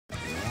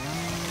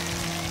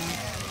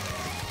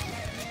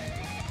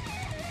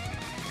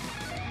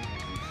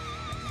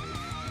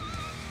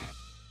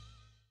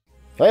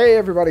Hey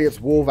everybody, it's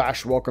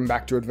Wolvash. Welcome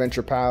back to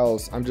Adventure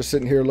Pals. I'm just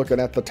sitting here looking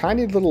at the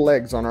tiny little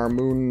legs on our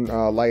moon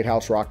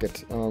lighthouse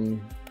rocket.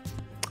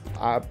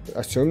 I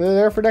assume they're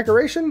there for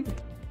decoration?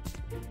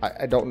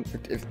 I don't...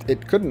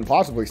 It couldn't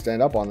possibly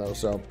stand up on those,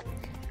 so...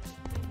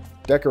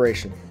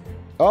 Decoration.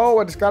 Oh,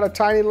 it's got a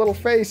tiny little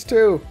face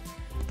too.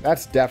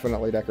 That's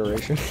definitely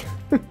decoration.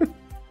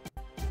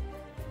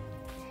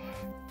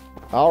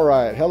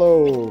 Alright,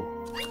 hello.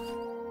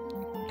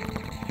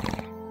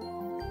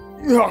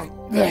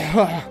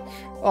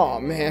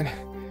 Oh man,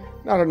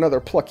 not another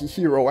plucky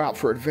hero out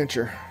for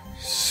adventure.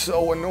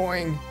 So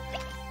annoying.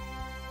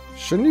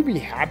 Shouldn't you be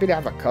happy to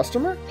have a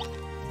customer?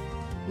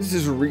 This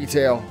is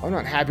retail. I'm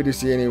not happy to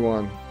see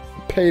anyone.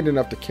 I'm paid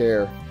enough to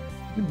care.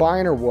 You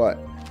buying or what?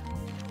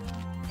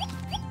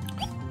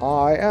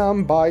 I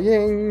am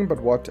buying,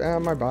 but what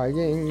am I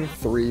buying?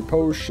 3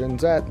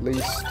 potions at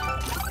least.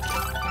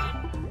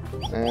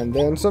 And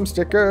then some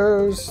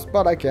stickers,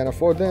 but I can't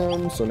afford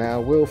them, so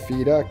now we'll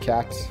feed a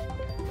cat.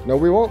 No,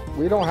 we won't.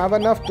 We don't have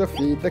enough to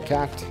feed the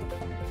cat.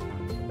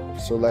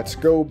 So let's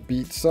go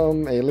beat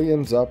some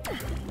aliens up.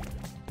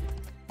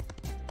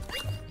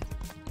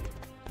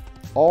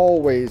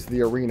 Always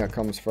the arena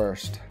comes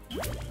first.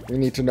 We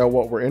need to know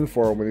what we're in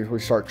for when we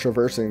start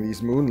traversing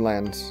these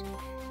moonlands.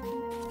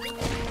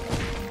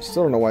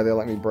 Still don't know why they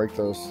let me break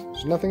those.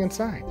 There's nothing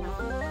inside.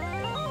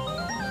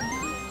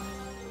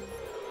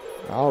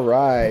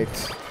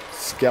 Alright.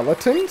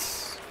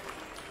 Skeletons?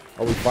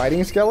 Are we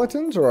fighting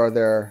skeletons or are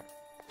there...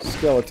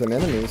 skeleton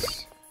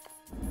enemies?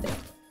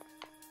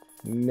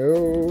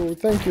 No,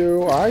 thank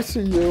you. I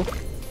see you.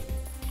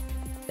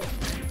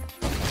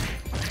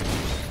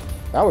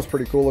 That was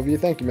pretty cool of you.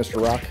 Thank you,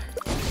 Mr. Rock.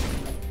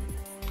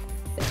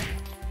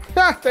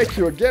 Ha! Thank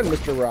you again,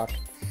 Mr. Rock.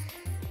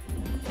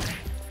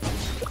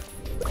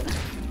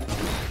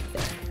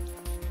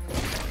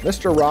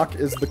 Mr. Rock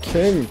is the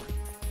king.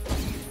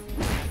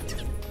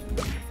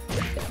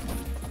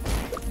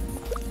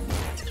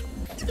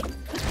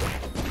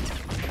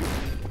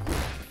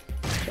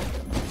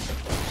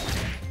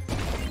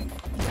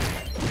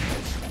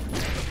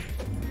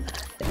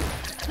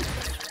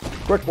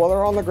 Quick, while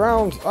they're on the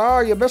ground.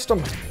 Oh, you missed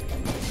them.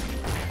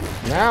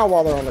 Now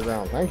while they're on the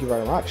ground. Thank you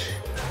very much.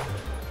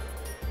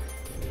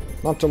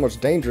 Not so much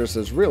dangerous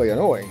as really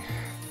annoying.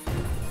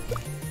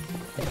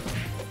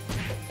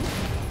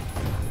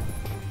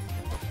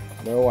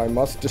 No, I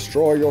must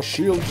destroy your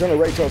shield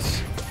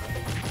generators.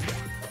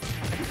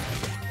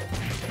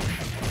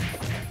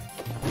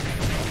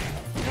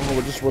 Oh,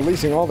 we're just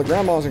releasing all the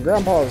grandmas and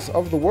grandpas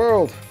of the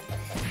world.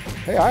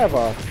 Hey, I have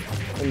a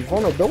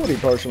invulnerability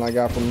potion I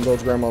got from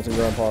those grandmas and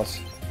grandpas.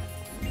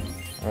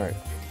 Alright.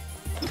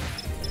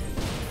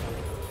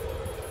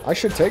 I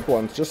should take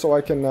one just so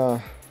I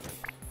can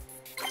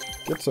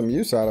get some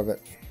use out of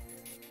it.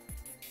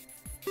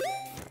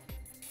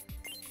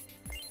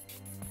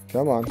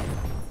 Come on.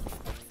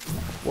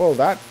 Whoa,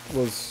 that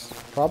was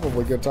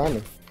probably good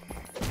timing.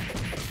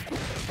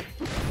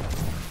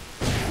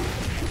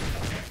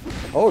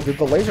 Oh, did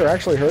the laser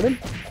actually hurt him?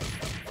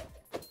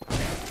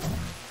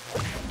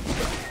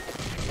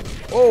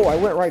 Oh, I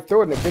went right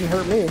through it and it didn't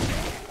hurt me.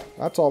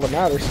 That's all that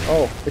matters.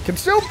 Oh, it can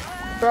still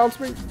bounce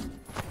me.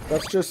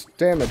 That's just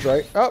damage,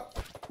 right? Oh,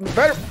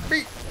 better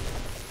be.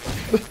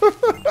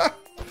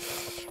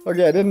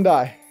 Okay, I didn't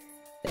die.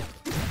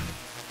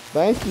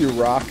 Thank you,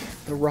 Rock.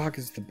 The Rock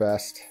is the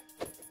best.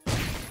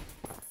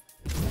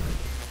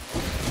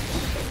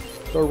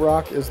 The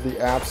Rock is the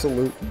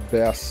absolute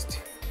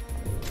best.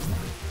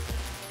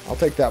 I'll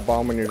take that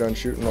bomb when you're done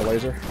shooting the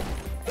laser.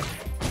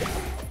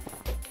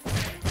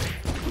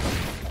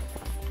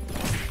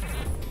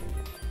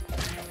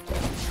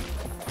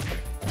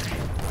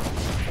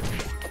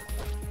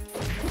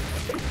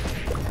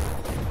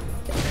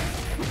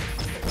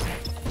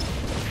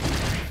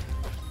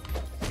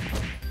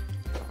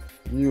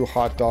 You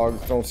hot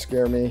dogs don't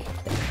scare me.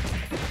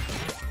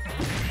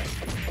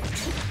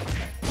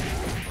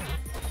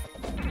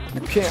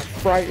 You can't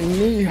frighten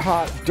me,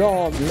 hot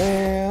dog,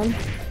 man.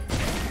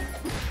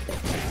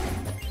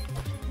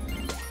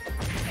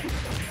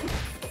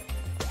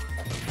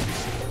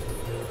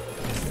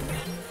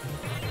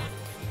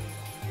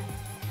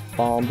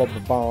 Bomb,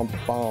 bomb, bomb,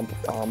 bomb,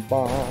 bomb,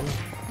 bomb.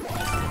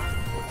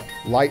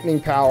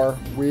 Lightning power.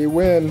 We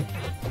win.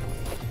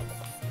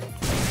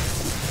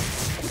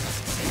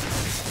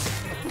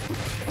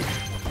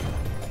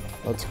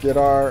 Let's get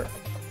our...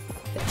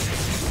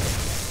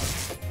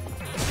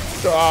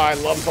 Oh, I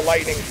love the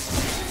lightning.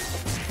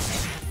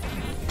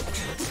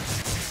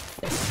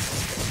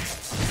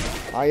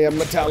 I am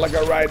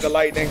Metallica, ride the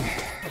lightning.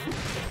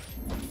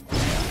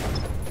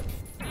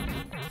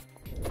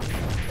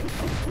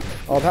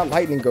 Oh, that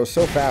lightning goes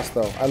so fast,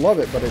 though. I love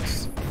it, but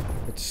it's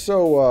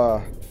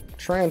so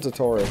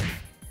transitory.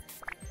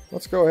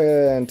 Let's go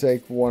ahead and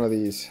take one of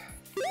these.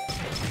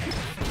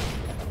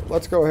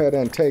 Let's go ahead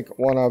and take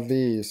one of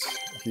these,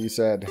 he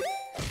said.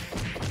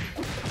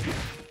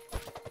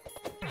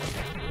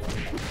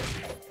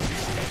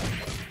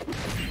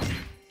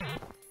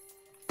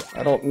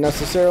 I don't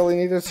necessarily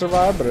need to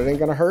survive, but it ain't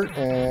gonna hurt.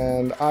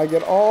 And I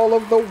get all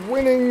of the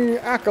winning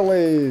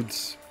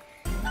accolades.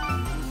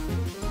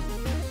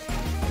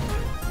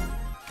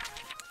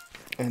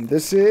 And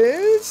this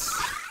is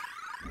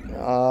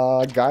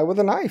a guy with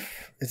a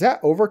knife. Is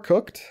that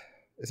Overcooked?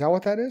 Is that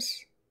what that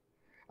is?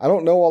 I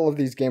don't know all of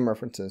these game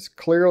references.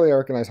 Clearly I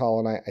recognize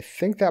Hollow Knight. I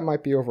think that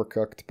might be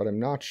Overcooked, but I'm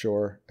not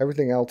sure.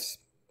 Everything else,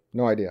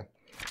 no idea.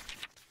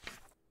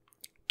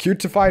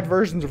 Cutified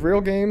versions of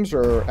real games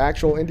or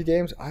actual indie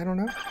games? I don't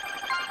know.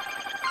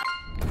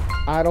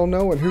 I don't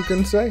know, and who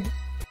can say?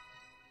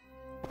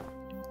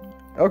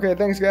 Okay,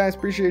 thanks guys.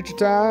 Appreciate your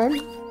time.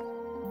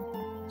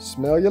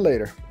 Smell you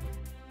later.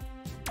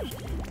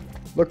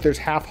 Look, there's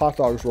half hot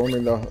dogs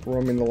roaming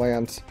the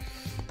lands.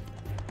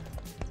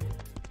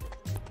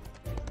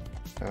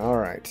 All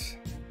right.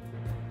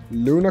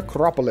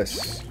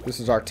 Lunacropolis. This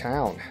is our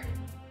town.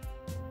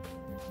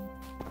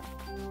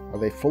 Are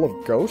they full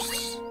of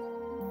ghosts?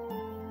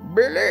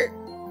 Billy!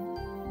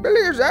 Billy,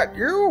 is that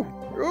you?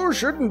 You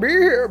shouldn't be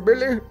here,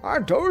 Billy. I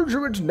told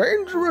you it's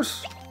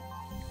dangerous.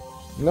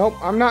 Nope,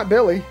 I'm not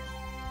Billy.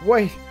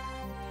 Wait,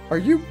 are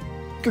you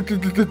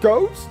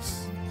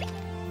ghosts?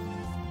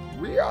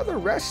 We are the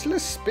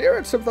restless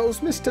spirits of those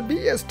Mr.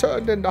 B has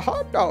turned into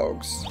hot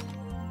dogs.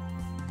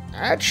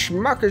 That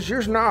schmuck is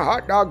using our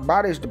hot dog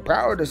bodies to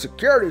power the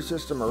security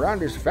system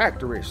around his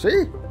factory,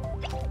 see?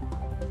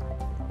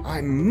 I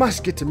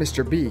must get to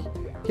Mr. B.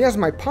 He has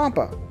my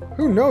pampa.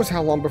 Who knows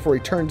how long before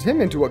he turns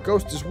him into a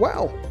ghost as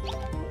well.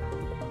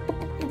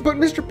 But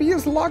Mr. B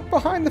is locked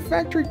behind the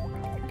factory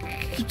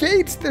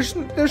gates.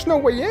 There's no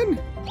way in.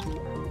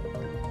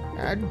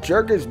 That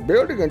jerk is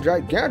building a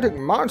gigantic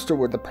monster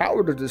with the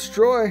power to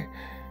destroy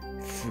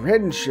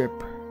friendship.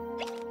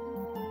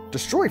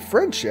 Destroy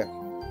friendship?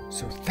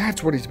 So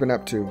that's what he's been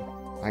up to.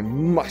 I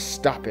must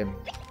stop him.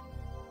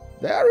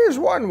 There is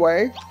one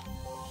way.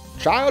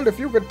 Child, if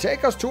you could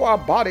take us to our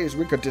bodies,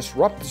 we could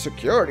disrupt the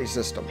security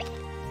system.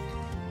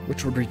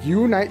 Which would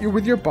reunite you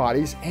with your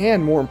bodies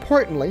and, more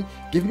importantly,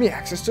 give me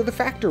access to the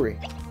factory.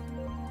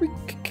 We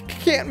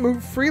can't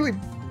move freely,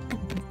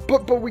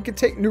 but we could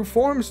take new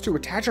forms to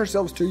attach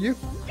ourselves to you.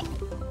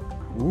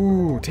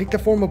 Ooh, take the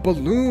form of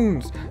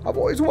balloons. I've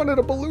always wanted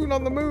a balloon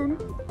on the moon.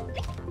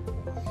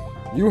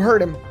 You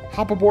heard him.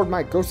 Hop aboard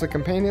my ghostly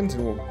companions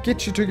and we'll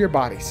get you to your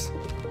bodies.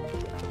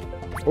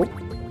 Boop.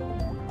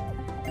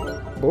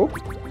 Boop.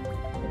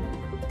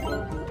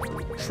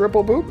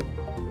 Triple boop.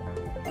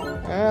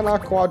 And a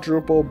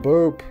quadruple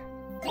boop.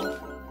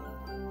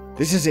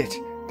 This is it.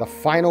 The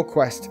final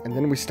quest. And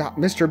then we stop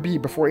Mr. B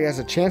before he has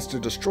a chance to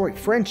destroy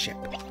friendship.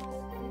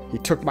 He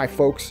took my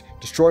folks,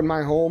 destroyed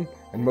my home,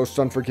 and most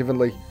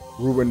unforgivingly,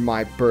 ruined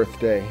my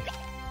birthday.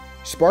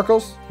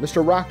 Sparkles,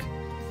 Mr. Rock,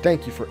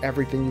 thank you for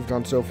everything you've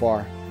done so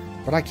far.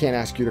 But I can't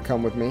ask you to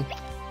come with me.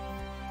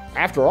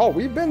 After all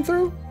we've been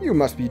through, you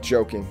must be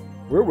joking.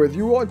 We're with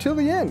you until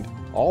the end.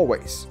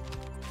 Always.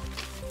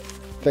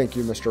 Thank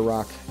you, Mr.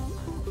 Rock.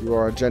 You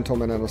are a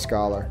gentleman and a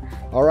scholar.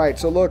 Alright,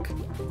 so look.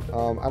 I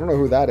don't know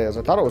who that is.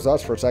 I thought it was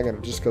us for a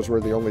second, just because we're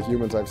the only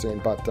humans I've seen.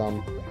 But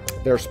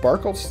there's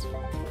Sparkles.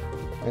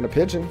 And a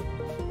pigeon.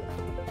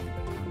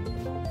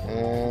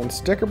 And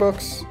sticker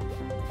books.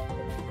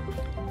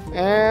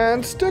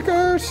 And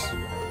stickers!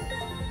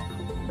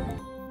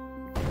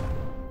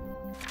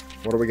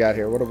 What do we got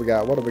here? What do we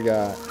got? What do we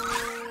got?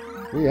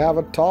 We have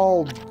a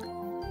tall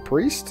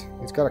priest.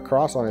 He's got a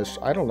cross on his...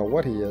 I don't know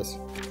what he is.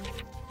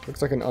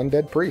 Looks like an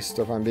undead priest,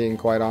 if I'm being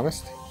quite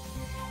honest.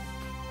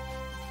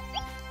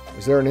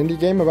 Is there an indie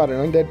game about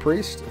an undead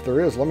priest? If there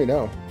is, let me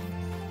know.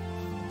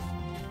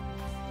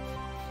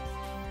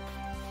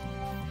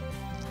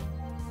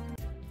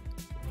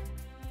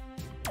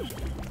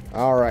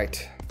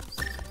 Alright.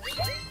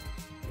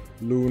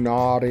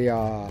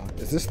 Lunaria.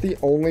 Is this the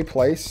only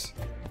place?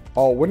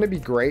 Oh, wouldn't it be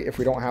great if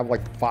we don't have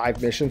like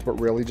 5 missions, but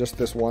really just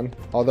this one?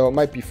 Although it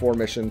might be 4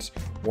 missions,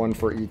 1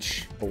 for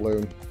each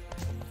balloon.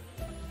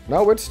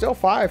 No, it's still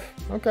 5.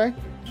 Okay.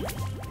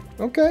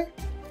 Okay.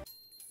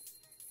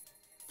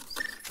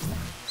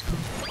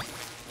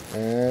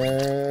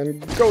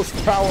 And ghost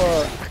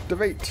power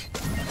activate.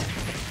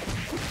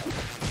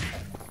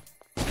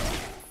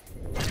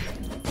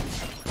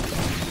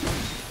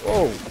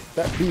 Oh,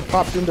 that bee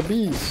popped into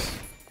bees.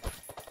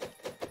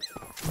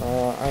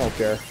 I don't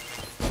care.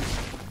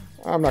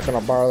 I'm not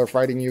gonna bother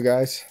fighting you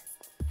guys.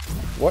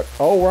 What?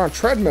 Oh, we're on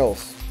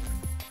treadmills.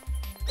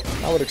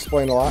 That would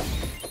explain a lot.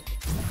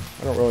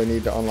 I don't really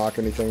need to unlock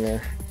anything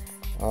there.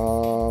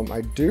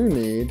 I do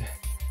need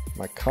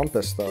my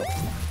compass though.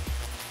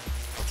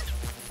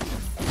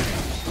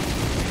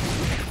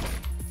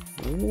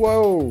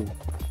 Whoa!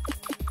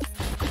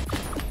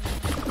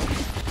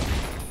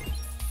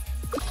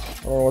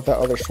 I don't know what that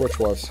other switch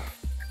was.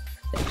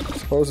 I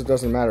suppose it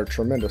doesn't matter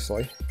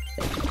tremendously.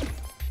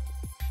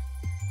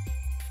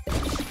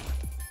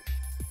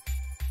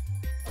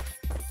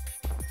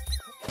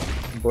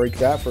 Break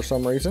that for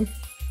some reason.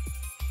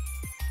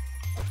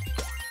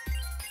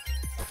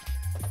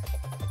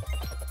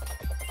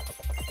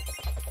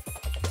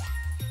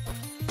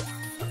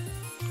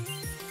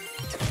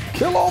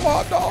 Kill all the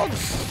hot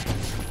dogs!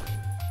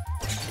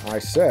 I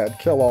said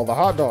kill all the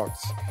hot dogs.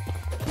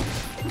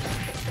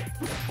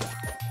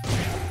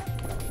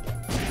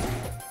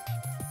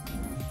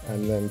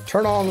 And then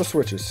turn on the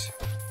switches.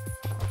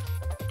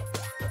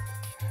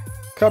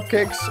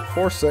 Cupcakes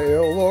for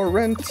sale or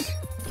rent.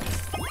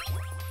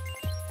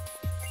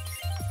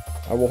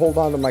 I will hold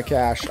on to my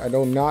cash. I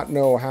do not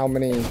know how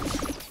many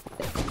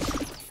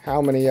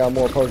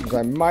more potions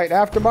I might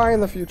have to buy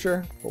in the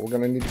future, but we're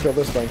gonna need to kill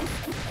this thing.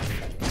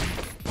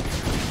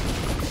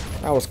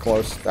 That was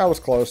close. That was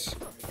close.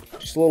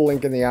 Just a little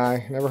link in the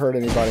eye. Never hurt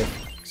anybody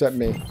except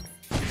me.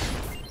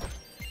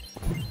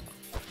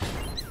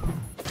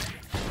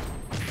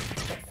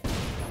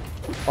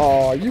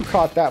 Oh, you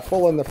caught that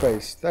full in the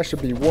face. That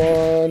should be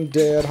one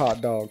dead hot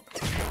dog.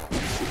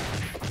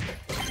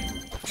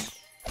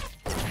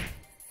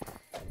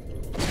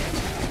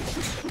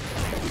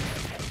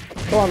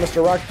 Come on,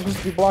 Mr. Rock, you're supposed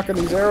to be blocking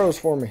these arrows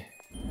for me.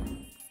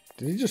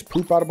 Did he just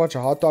poop out a bunch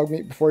of hot dog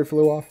meat before he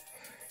flew off?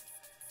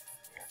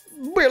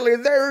 Billy,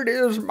 there it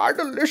is, my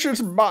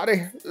delicious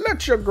body.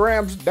 Let your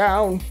grams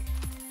down.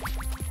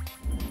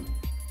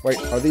 Wait,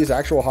 are these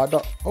actual hot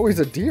dogs? Oh, he's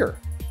a deer.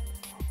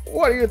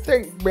 What do you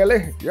think,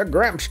 Billy? Your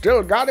gramps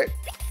still got it?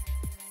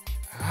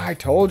 I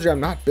told you I'm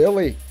not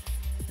Billy.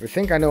 You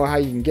think I know how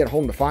you can get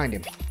home to find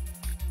him.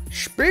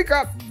 Speak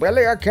up,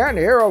 Billy, I can't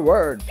hear a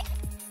word.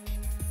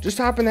 Just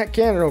hop in that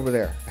cannon over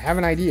there. I have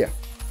an idea.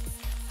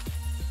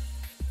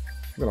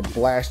 I'm gonna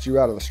blast you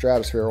out of the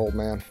stratosphere, old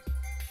man.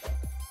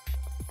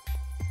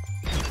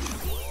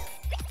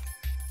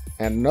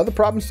 And another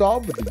problem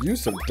solved with the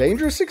use of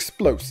dangerous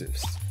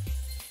explosives.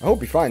 I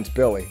hope he finds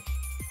Billy.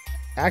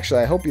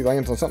 Actually, I hope he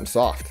lands on something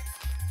soft.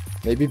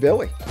 Maybe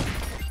Billy.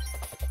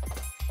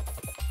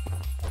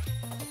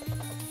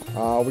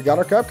 We got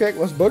our cupcake.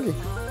 Let's boogie.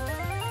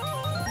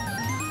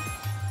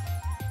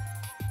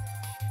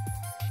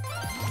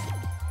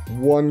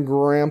 One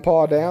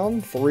grandpa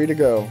down, 3 to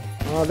go.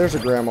 There's a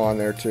grandma in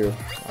there too.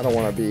 I don't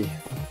want to be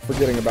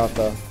forgetting about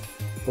the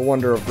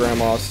wonder of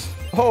grandmas.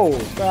 Oh,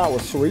 that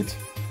was sweet.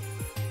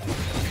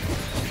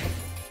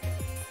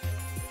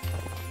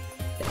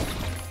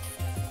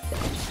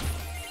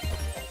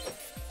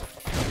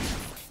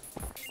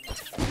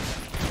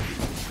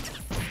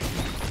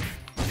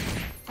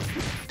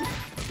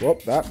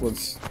 Whoop, that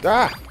was...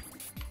 Ah!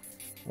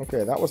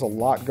 Okay, that was a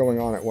lot going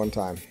on at one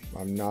time.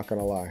 I'm not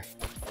gonna lie.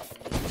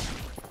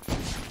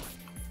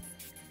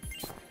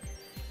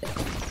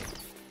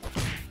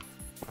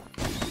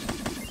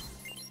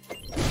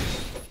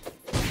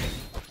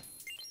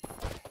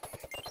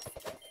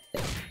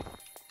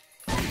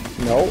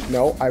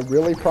 No, I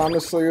really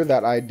promise you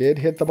that I did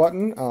hit the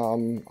button.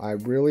 I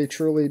really,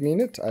 truly mean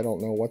it. I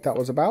don't know what that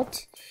was about.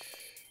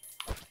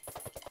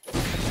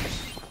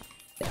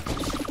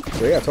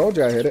 See, I told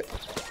you I hit it.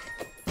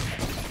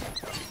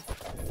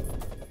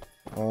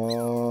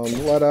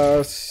 Let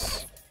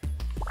us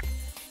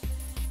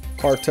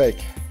partake.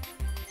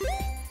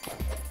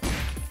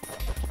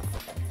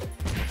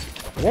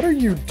 What are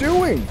you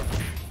doing?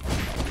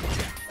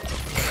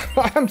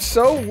 I'm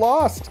so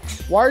lost.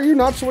 Why are you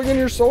not swinging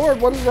your sword?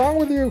 What is wrong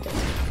with you?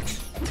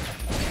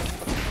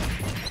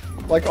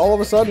 Like, all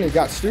of a sudden, he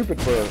got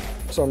stupid for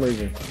some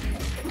reason.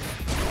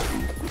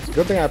 It's a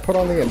good thing I put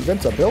on the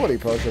invincibility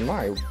potion.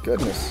 My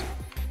goodness.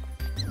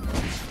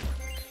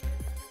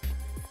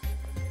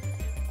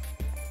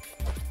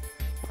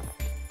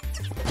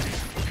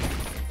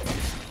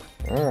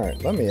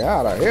 Alright, let me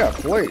out of here,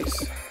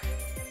 please.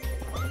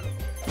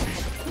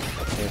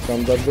 Here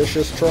come the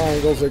vicious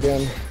triangles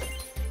again.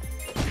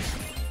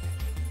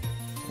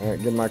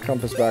 Alright, get my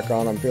compass back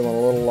on. I'm feeling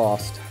a little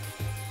lost.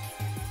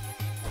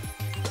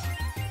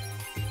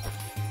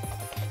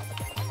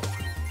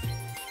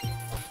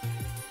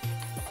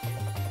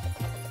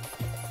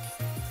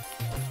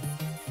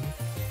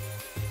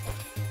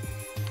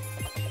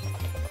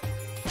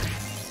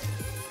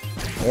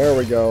 There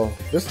we go.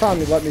 This time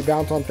you let me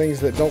bounce on things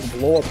that don't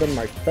blow up in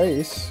my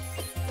face.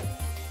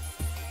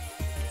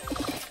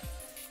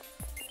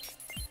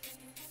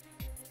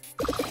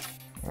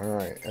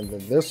 Alright, and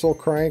then this will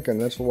crank, and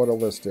this will, what will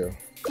this do?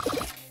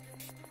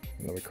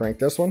 And then we crank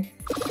this one.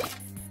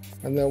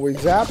 And then we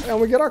zap,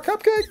 and we get our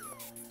cupcake!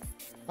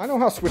 I know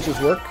how switches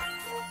work.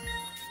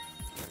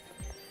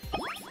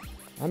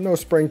 I'm no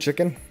spring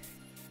chicken.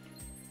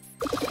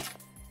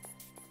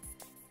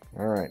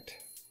 Alright.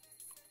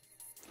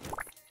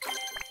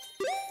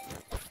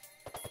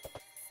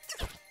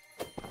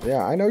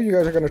 Yeah, I know you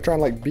guys are going to try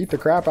and, like, beat the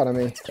crap out of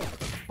me.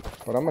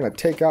 But I'm going to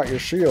take out your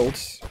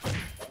shields.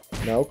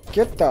 No,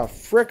 get the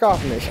frick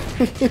off me.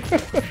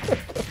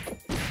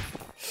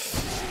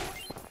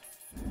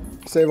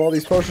 Save all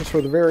these potions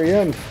for the very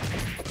end.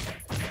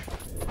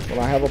 When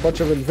I have a bunch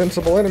of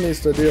invincible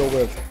enemies to deal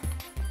with.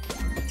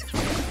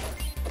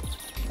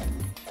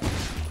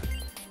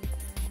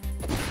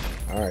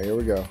 Alright, here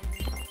we go.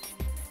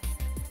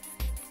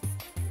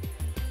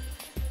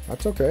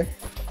 That's okay.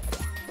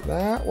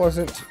 That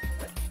wasn't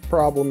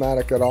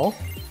problematic at all.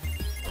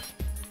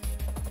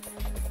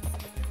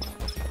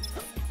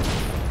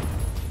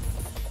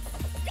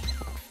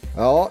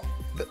 Oh,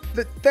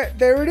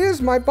 there it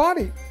is, my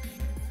body.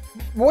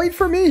 Wait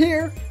for me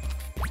here.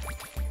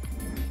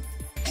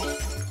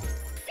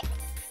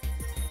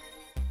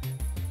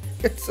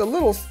 It's a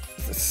little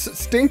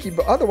stinky,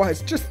 but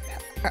otherwise just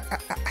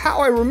how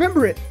I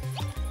remember it.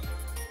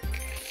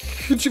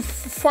 Could you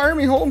fire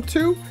me home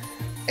too?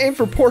 Aim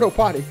for Porto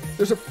Potty.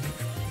 There's a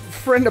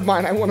friend of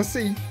mine I want to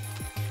see.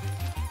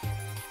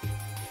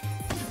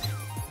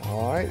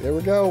 Alright, there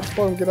we go.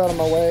 Boom, get out of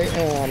my way.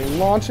 And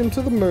launch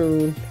into the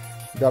moon.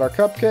 Got our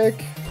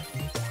cupcake.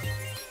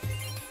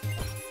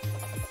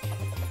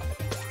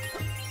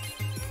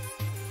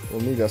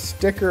 We'll need a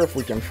sticker if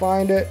we can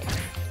find it.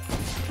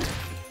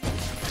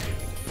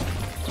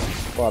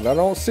 But I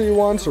don't see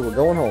one, so we're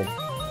going home.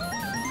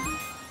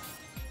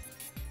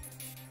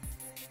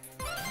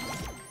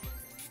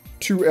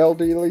 Two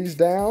elderlies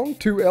down,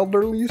 two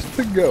elderlies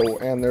to go.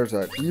 And there's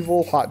an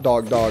evil hot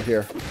dog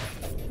here.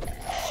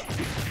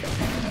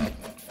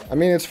 I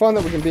mean, it's fun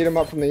that we can beat him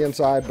up from the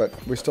inside, but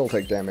we still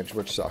take damage,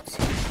 which sucks.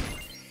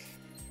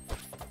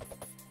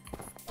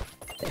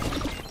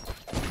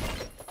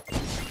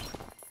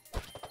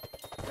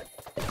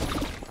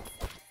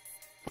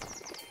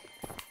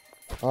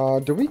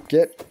 Do we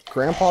get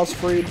grandpas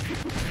freed?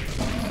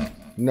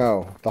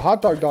 No. The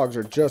hot dog dogs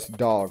are just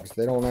dogs.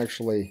 They don't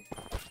actually...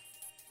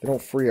 They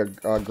don't free a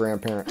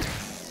grandparent.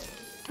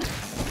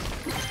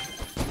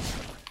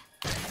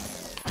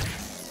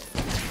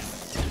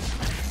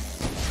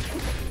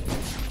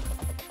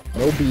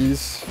 No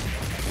bees.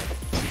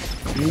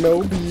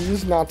 No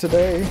bees, not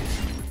today.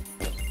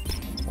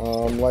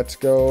 Let's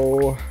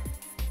go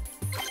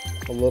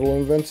a little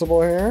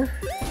invincible here.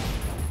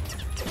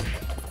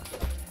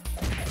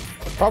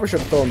 Probably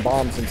should have thrown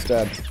bombs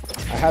instead.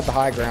 I had the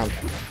high ground.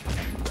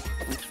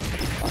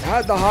 I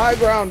had the high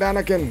ground,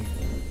 Anakin.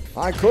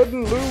 I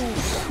couldn't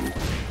lose.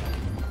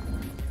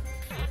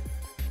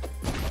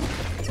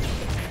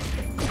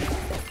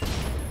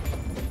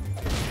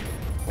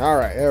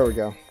 Alright, there we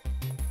go.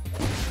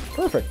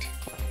 Perfect.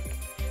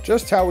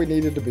 Just how we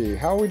needed to be.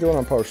 How are we doing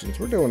on potions?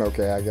 We're doing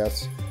okay, I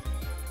guess.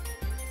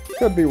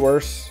 Could be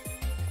worse.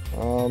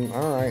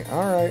 Alright.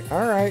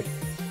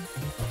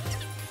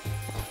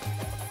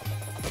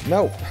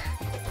 Nope.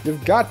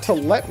 You've got to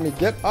let me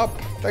get up.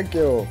 Thank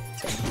you.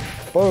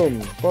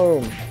 Boom,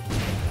 boom.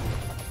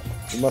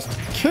 You must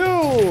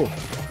kill!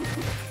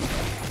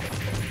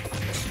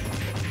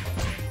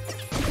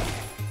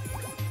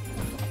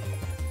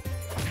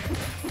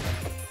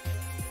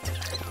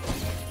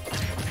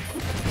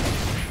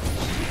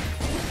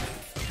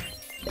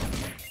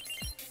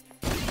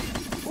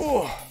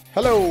 Oh,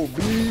 hello,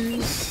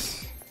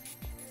 bees.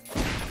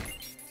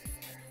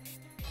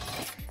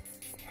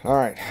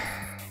 Alright.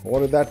 What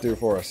did that do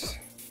for us?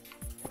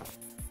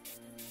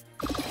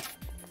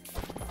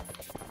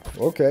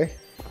 Okay.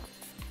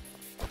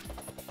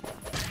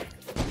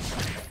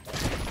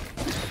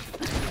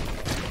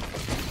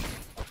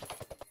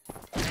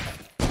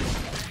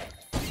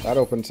 That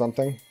opened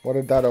something. What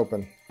did that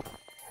open?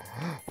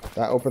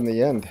 That opened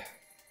the end.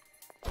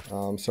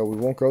 So we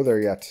won't go there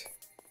yet.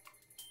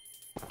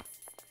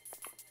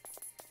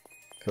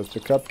 Because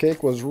the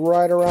cupcake was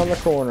right around the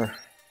corner.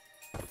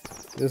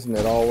 Isn't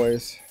it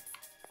always?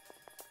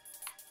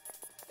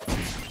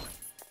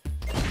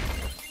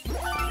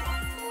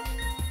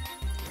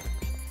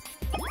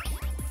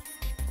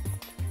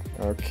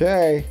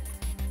 Okay.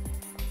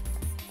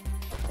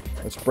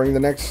 Let's bring the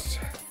next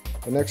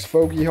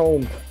fogey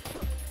home.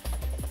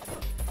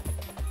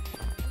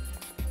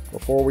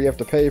 Before we have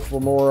to pay for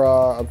more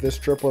of this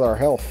trip with our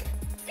health.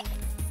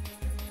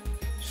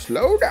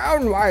 Slow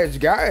down, wise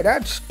guy.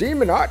 That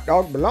steaming hot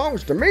dog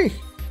belongs to me.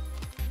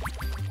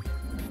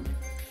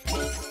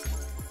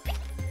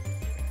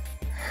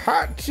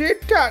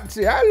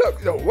 Hotsy-totsy, I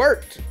look the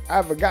worst.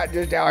 I forgot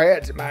just how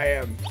handsome I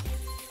am.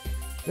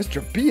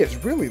 Mr. B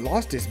has really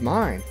lost his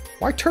mind.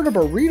 Why turn a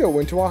burrito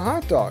into a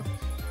hot dog?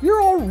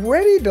 You're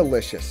already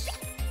delicious.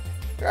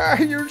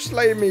 You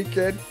slay me,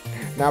 kid.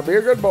 Now be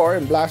a good boy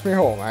and blast me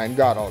home. I ain't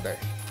got all day.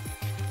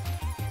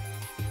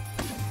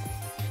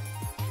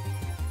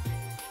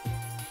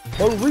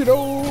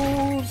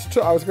 Burritos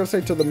to... I was going to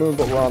say to the moon,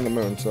 but we're on the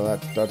moon, so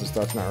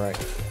that's not right.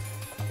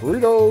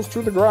 Burritos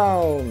to the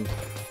ground.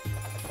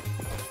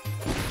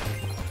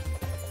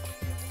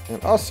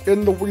 And us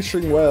in the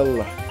wishing well.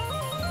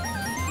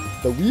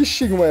 The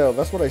wishing well.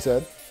 That's what I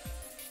said.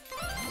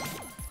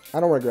 I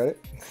don't regret it.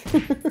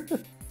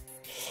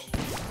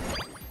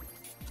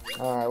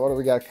 Alright, what do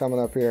we got coming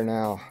up here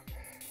now?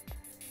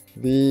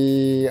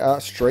 The,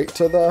 straight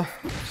to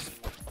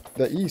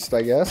the east,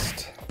 I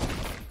guess.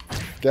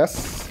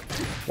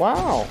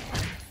 Wow.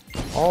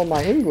 All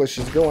my English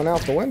is going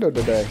out the window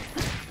today.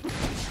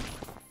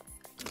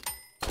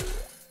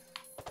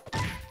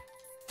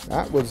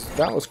 That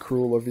was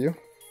cruel of you.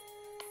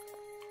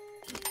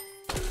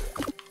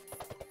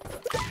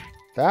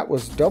 That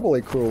was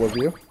doubly cruel of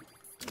you.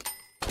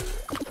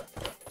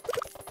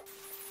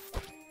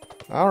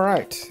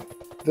 Alright.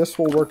 This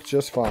will work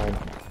just fine.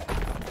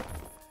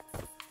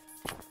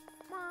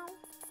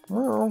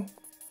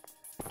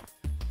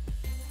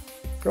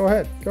 Go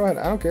ahead. I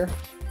don't care.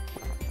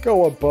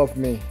 Go above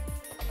me.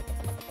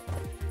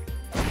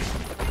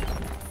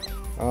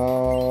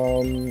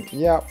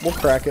 Yeah, we'll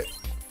crack it.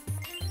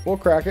 We'll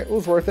crack it. It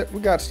was worth it.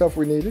 We got stuff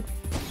we needed.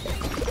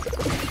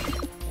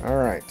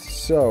 Alright,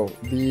 so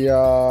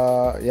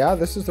the, yeah,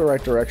 this is the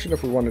right direction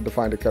if we wanted to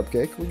find a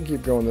cupcake. We can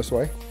keep going this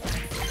way.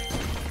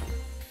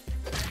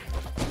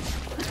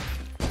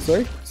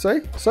 See?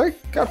 See? See?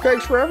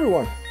 Cupcakes for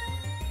everyone.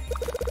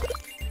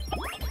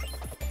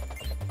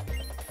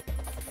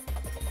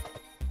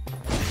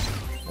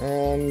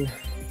 And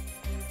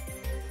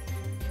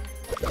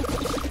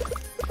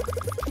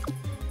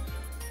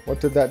what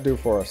did that do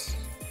for us?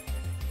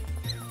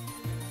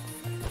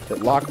 It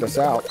locked us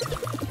out.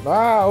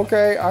 Ah,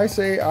 okay, I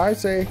see, I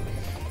see.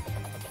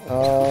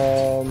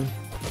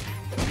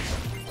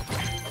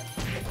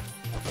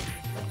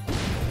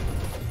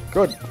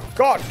 Good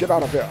God, get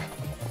out of here.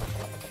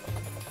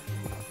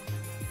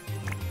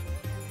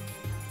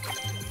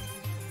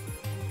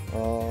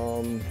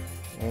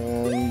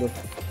 And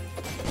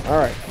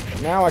alright,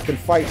 now I can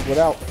fight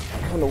without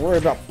having to worry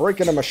about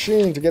breaking a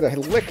machine to get a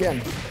lick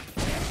in.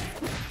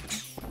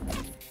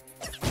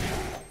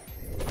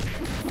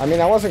 I mean,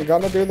 I wasn't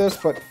gonna do this,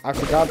 but I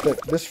forgot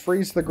that this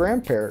frees the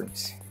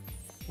grandparents.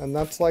 And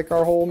that's like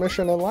our whole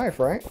mission in life,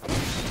 right?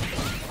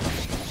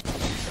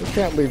 We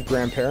can't leave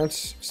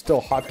grandparents still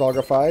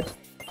hot-dogified.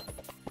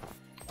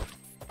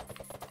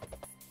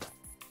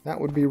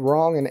 That would be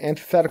wrong and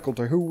antithetical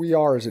to who we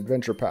are as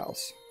Adventure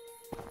Pals.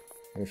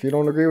 And if you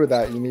don't agree with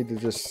that, you need to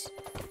just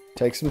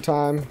take some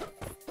time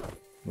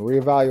and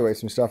reevaluate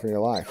some stuff in your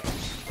life.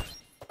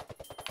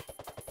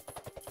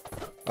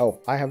 Oh,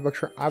 I have a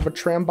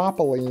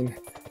trambopoline.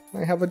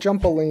 I have a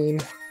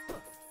jumpoline.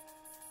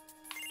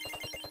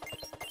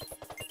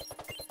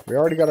 We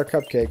already got our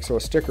cupcake, so a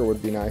sticker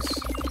would be nice.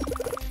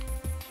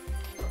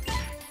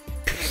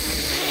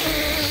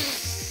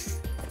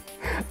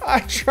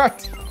 I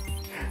tried.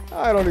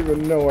 I don't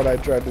even know what I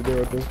tried to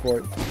do at this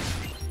point.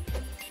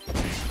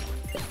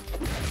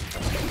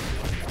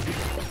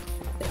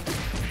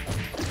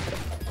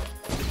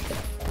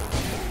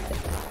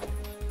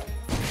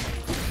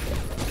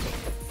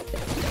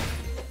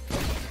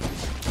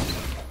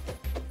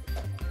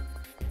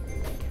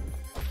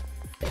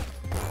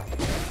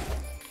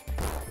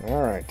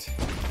 Alright.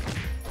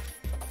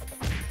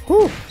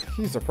 Whew!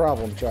 He's a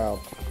problem child.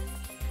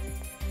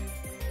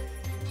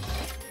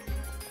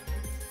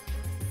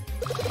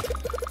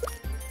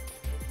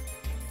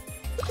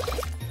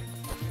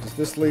 Does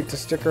this lead to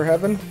sticker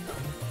heaven?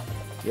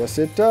 Yes,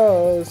 it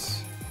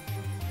does.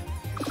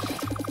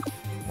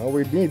 Oh,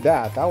 we need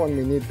that. That one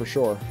we need for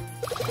sure.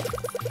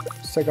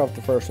 Let's take off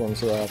the first one and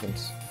see what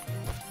happens.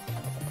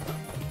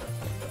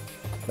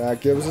 That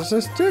gives us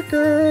a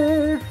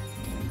sticker.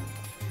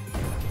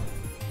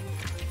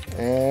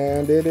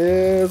 And it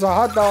is a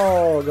hot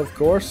dog, of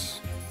course.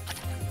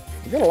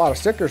 We got a lot of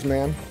stickers,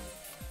 man.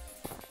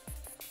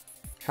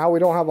 How we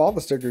don't have all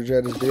the stickers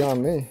yet is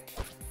beyond me.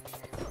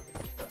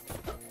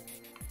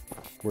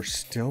 We're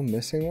still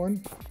missing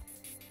one?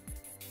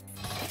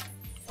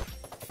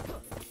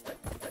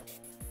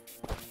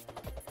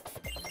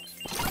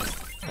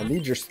 I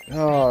need your...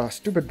 Oh,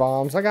 stupid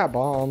bombs. I got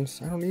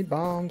bombs. I don't need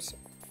bombs.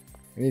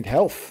 I need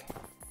health.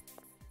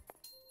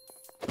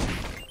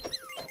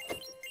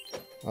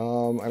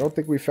 I don't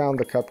think we found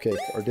the cupcake.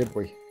 Or did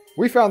we?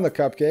 We found the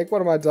cupcake. What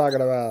am I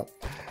talking about?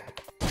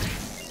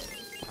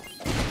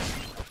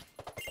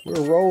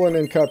 We're rolling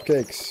in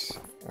cupcakes.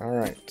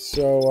 Alright,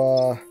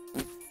 so,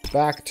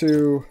 back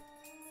to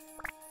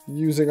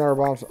using our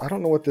bombs. I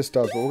don't know what this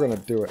does, but we're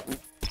gonna do it.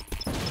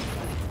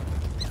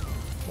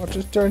 What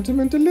just turns them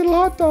into little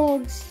hot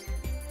dogs?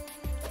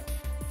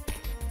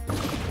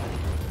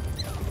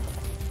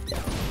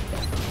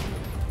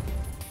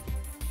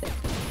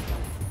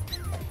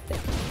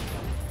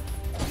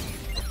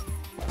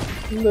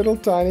 Little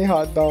tiny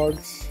hot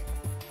dogs.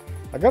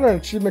 I got an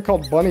achievement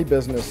called Bunny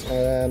Business,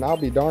 and I'll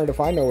be darned if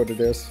I know what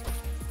it is.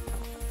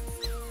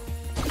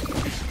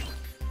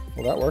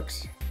 Well, that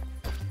works.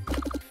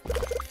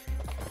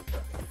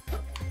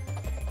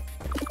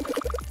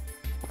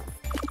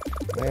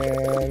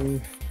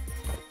 And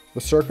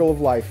the Circle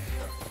of Life.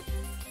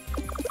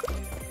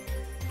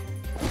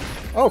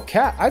 Oh,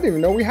 cat. I didn't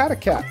even know we had a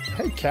cat.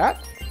 Hey,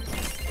 cat.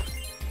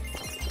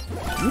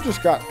 You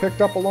just got picked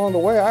up along the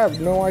way. I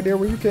have no idea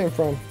where you came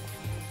from.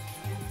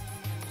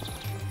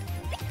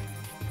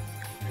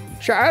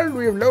 Child,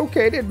 we have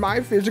located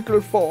my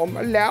physical form.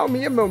 Allow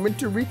me a moment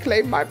to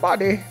reclaim my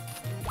body.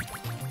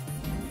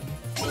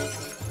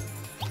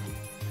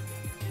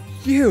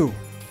 You!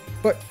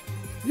 But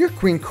you're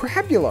Queen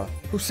Crabula,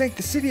 who sank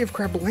the city of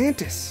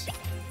Crablantis.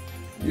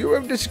 You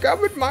have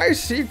discovered my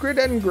secret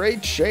and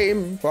great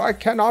shame, for I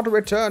cannot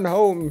return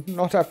home,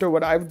 not after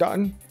what I've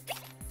done.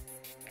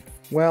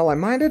 Well, I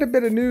might have a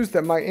bit of news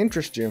that might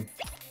interest you.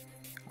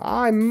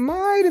 I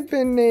might have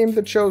been named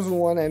the Chosen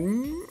One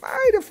and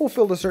might have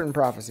fulfilled a certain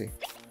prophecy.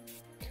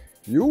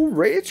 You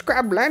raised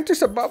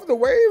Crablantis above the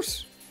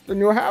waves? Then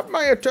you have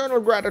my eternal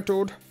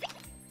gratitude.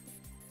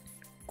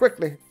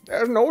 Quickly,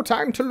 there's no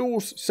time to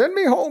lose. Send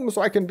me home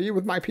so I can be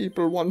with my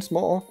people once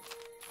more.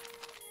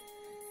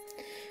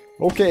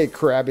 Okay,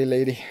 crabby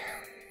lady.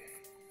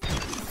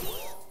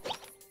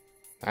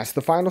 That's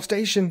the final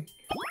station.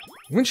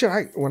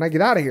 When I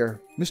get out of here,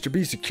 Mr.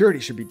 B's security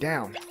should be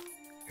down.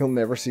 He'll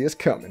never see us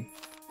coming.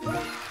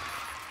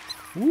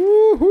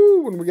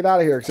 Woohoo! When we get out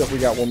of here, except we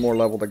got one more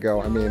level to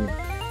go. I mean,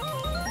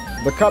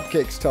 the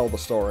cupcakes tell the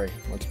story,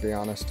 let's be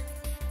honest.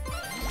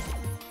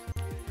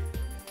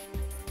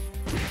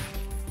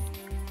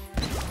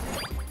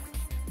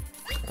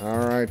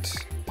 Alright.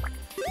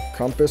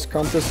 Compass,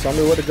 compass, tell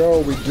me where to go.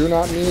 We do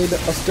not need a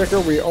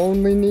sticker, we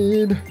only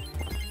need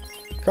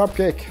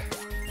cupcake.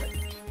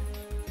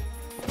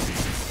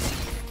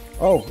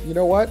 Oh, you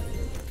know what?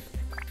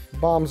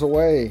 Bombs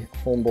away,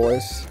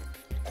 homeboys.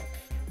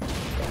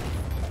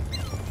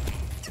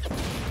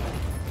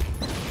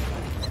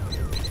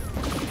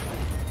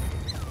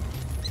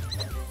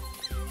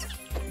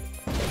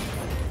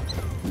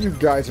 You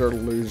guys are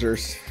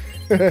losers.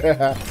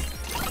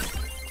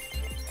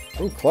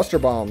 Ooh, cluster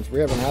bombs.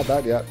 We haven't had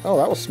that yet. Oh,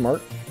 that was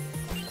smart.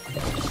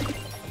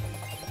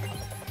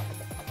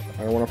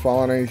 I don't want to fall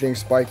on anything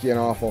spiky and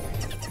awful.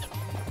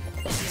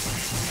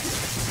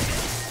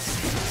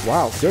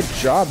 Wow, good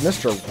job,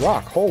 Mr.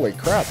 Rock. Holy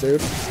crap,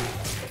 dude.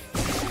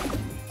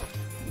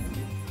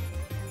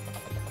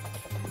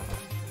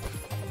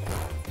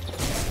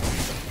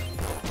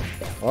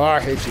 Oh,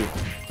 I hate you.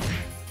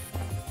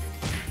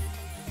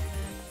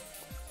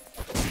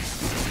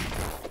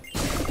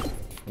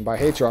 And by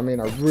hate you, I mean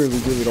I really,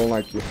 really don't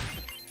like you.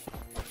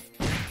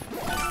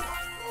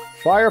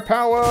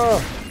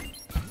 Firepower!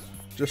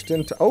 Just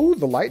into... Oh,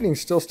 the lightning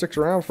still sticks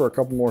around for a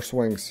couple more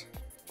swings.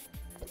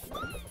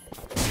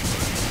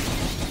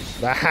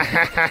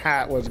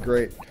 That was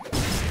great.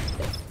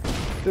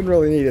 Didn't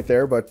really need it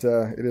there, but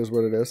it is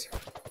what it is.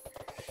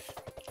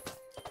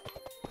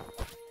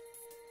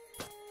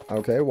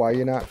 Okay, why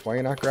you not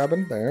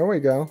grabbing? There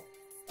we go.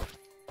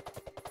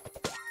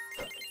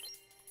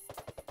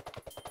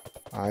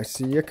 I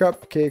see a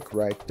cupcake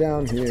right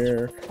down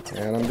here,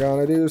 and I'm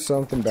gonna do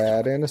something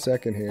bad in a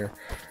second here.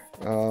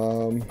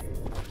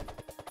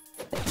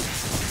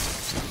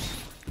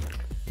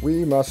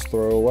 We must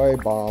throw a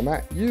bomb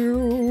at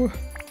you.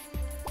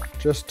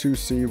 Just to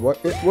see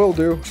what it will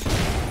do.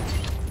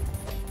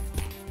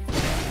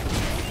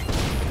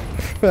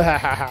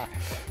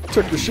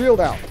 Took the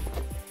shield out.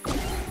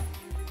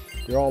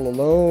 You're all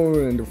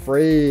alone and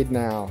afraid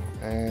now.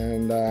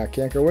 And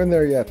can't go in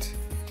there yet.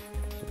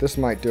 But this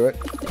might do it.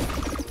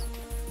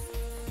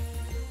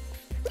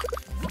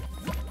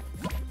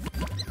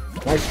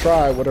 Nice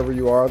try, whatever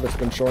you are that's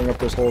been showing up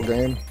this whole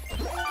game.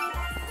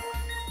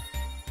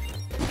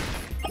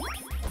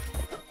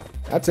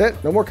 That's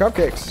it. No more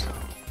cupcakes.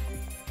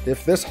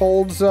 If this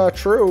holds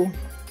true,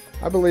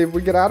 I believe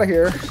we get out of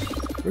here,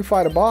 we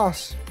fight a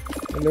boss,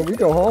 and then we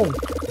go home.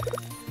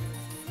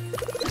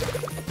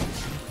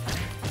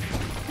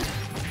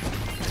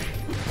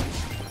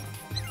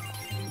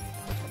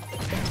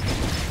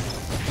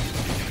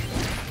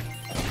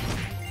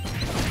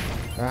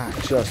 That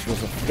just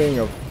was a thing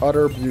of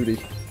utter beauty.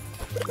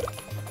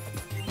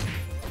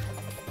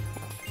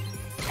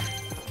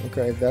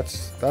 Okay,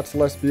 that's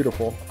less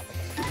beautiful.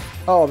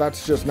 Oh,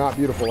 that's just not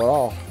beautiful at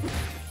all.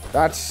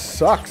 That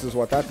sucks is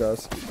what that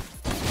does.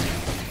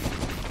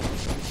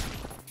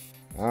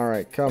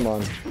 Alright, come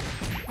on.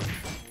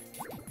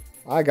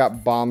 I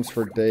got bombs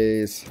for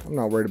days. I'm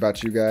not worried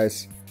about you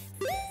guys.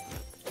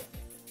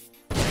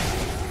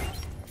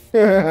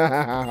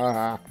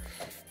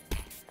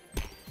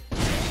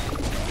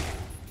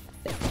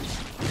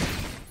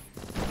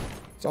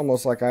 It's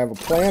almost like I have a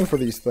plan for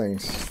these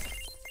things.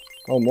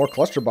 Oh, more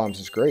cluster bombs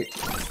is great.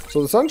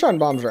 So the sunshine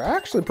bombs are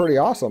actually pretty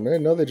awesome. I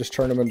didn't know they just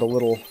turn them into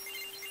little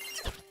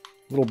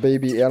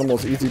baby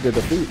animals easy to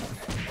defeat.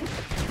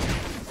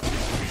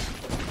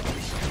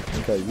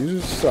 Okay, you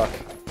just suck.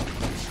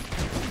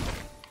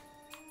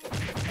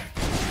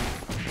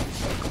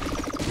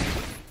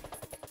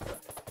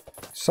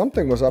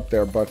 Something was up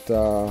there, but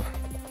I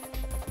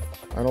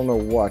don't know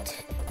what.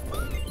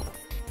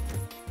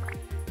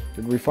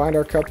 Did we find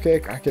our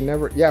cupcake? I can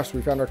never... Yes,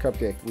 we found our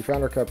cupcake. We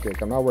found our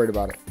cupcake. I'm not worried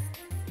about it.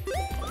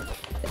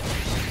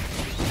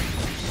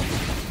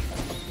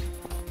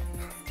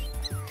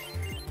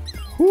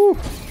 Whew.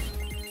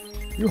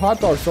 You hot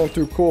dogs don't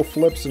do cool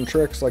flips and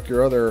tricks like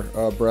your other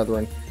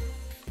brethren.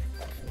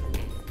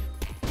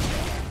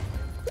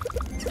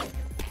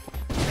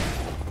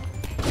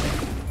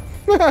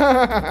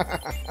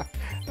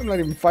 I'm not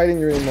even fighting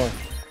you anymore.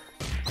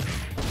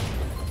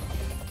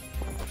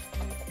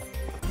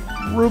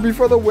 Ruby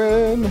for the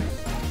win!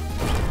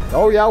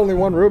 Oh yeah, only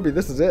one ruby.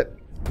 This is it.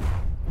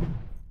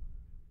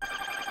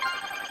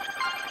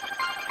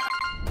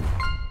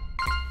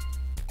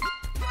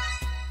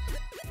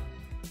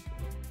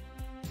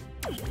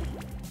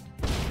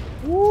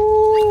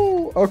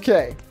 Woo!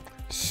 Okay,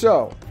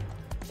 so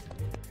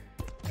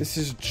this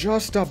is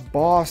just a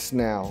boss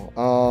now.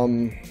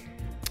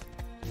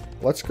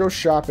 Let's go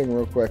shopping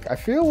real quick. I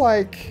feel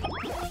like...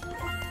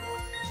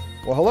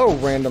 Well, hello,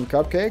 random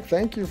cupcake.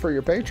 Thank you for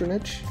your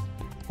patronage.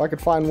 If I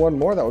could find one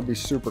more, that would be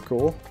super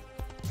cool.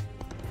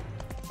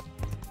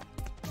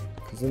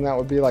 Because then that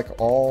would be like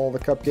all the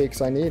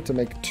cupcakes I need to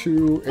make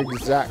 2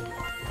 exact...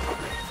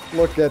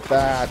 Look at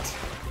that.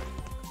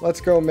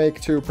 Let's go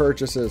make 2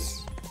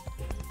 purchases.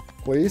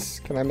 Please?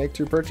 Can I make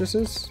 2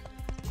 purchases?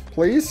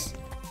 Please?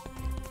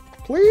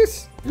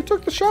 Please? You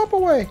took the shop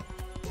away.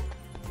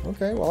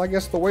 Okay, well, I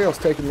guess the whale's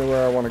taking me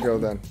where I want to go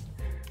then.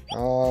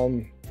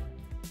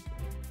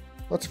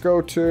 Let's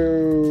go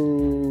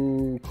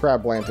to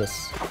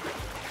Crablantis.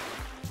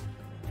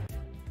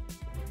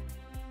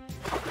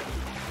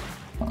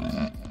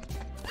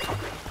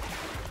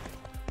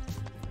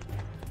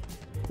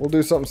 We'll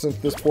do something since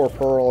this poor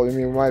Pearl, I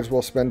mean, we might as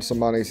well spend some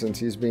money since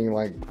he's being,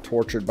 like,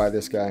 tortured by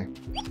this guy.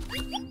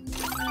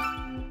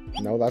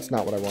 No, that's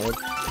not what I wanted.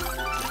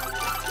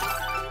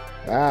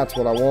 That's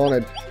what I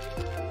wanted.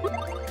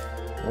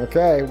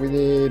 Okay, we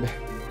need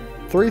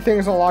 3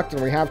 things unlocked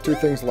and we have 2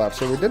 things left.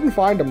 So we didn't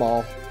find them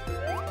all.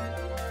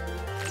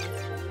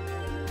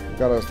 We've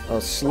got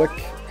a slick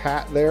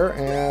hat there,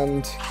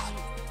 and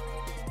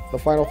the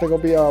final thing will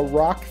be a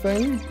rock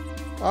thing.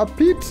 A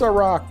pizza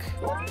rock!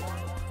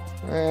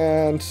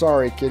 And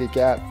sorry, kitty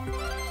cat.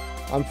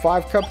 I'm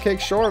 5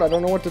 cupcakes short. I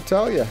don't know what to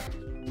tell you.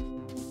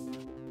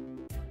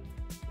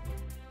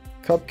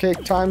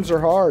 Cupcake times are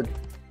hard.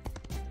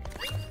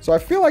 So I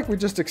feel like we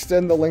just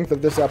extend the length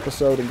of this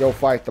episode and go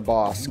fight the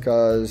boss,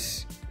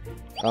 because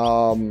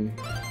I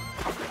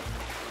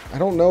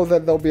don't know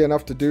that there'll be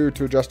enough to do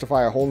to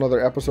justify a whole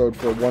nother episode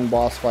for one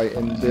boss fight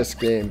in this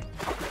game.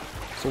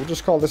 So we'll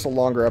just call this a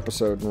longer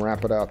episode and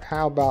wrap it up.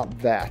 How about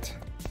that?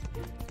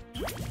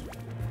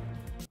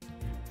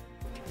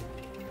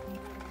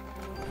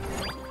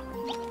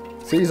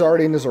 See, he's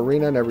already in his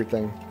arena and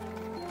everything.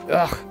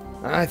 Ugh,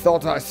 I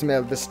thought I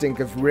smelled the stink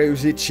of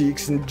rosy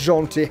cheeks and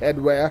jaunty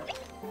headwear.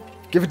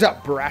 Give it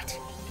up, brat.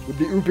 With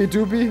the Oopie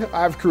Doopie,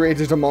 I've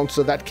created a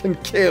monster that can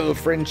kill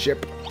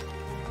friendship.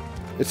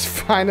 It's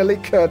finally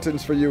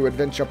curtains for you,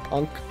 adventure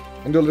punk.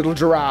 And your little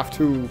giraffe,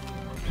 too.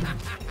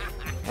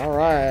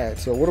 Alright,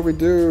 so what do we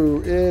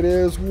do? It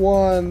is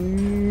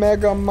one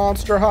mega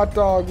monster hot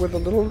dog with a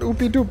little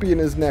Oopie Doopie in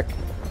his neck.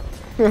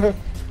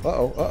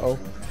 Uh-oh, uh-oh.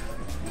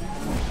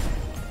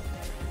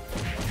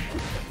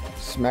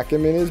 Smack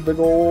him in his big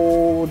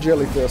old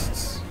jelly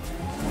fists.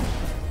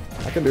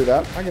 I can do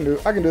that. I can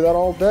do that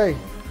all day.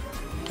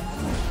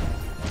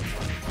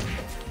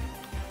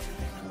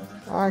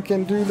 I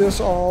can do this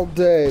all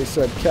day,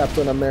 said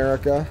Captain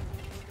America.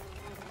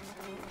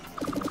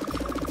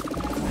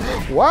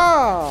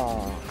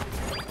 Wow!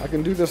 I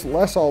can do this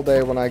less all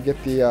day when I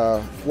get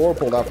the floor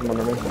pulled out from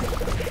under me,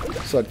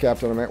 said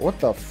Captain America. What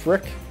the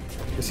frick?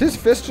 Is his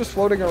fist just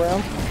floating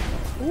around?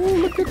 Ooh,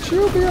 look at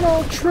you being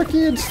all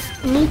tricky and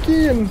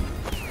sneaky and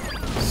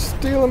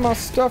stealing my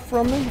stuff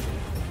from me.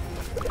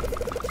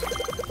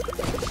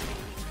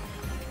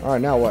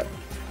 Alright, now what?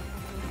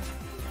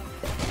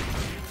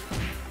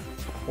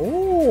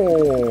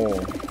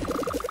 Oh.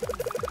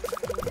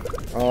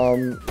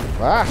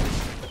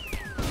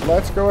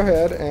 Let's go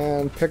ahead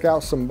and pick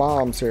out some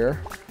bombs here.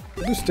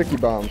 We'll do sticky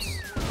bombs.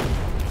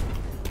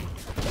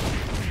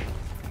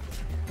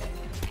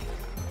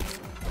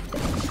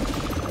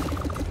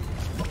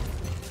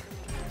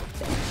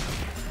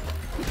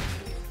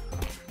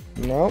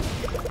 Nope.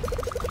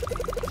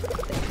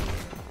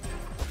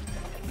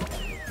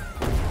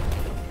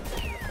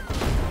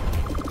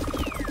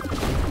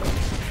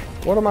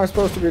 What am I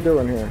supposed to be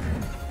doing here?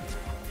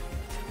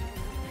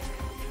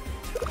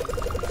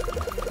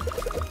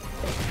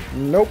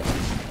 Nope.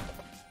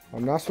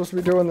 I'm not supposed to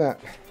be doing that.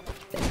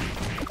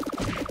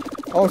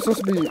 Oh, I'm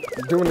supposed to be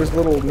doing his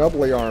little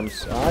nubbly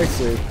arms. I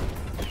see.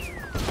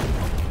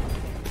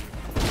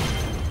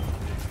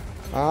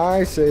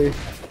 I see.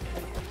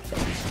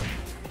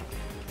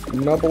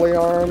 Nubbly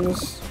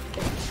arms.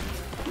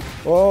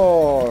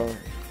 Oh,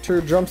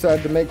 2 jumps I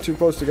had to make too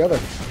close together.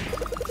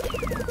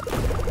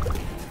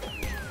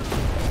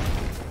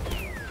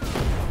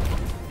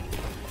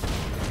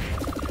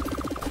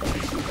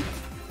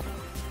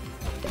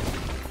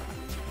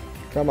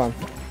 Come on.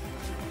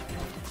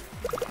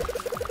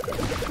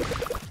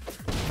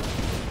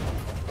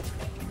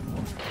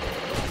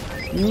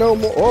 No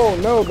more. Oh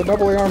no, the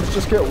doubly arms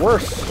just get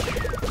worse.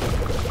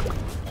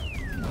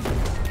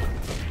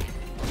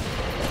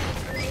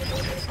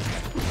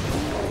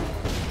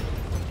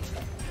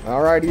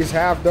 Alright, he's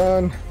half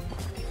done.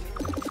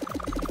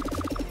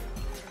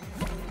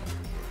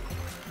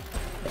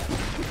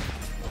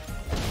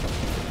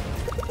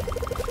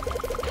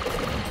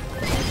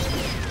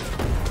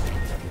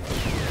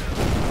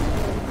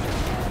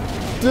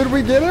 Did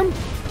we get him?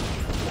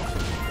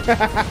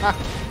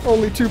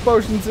 Only 2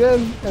 potions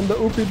in, and the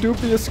Oopie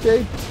Doopie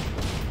escaped.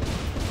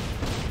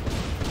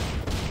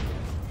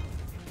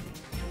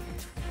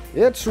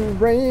 It's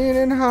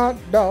raining hot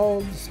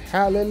dogs.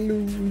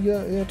 Hallelujah,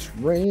 it's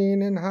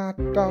raining hot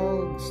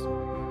dogs.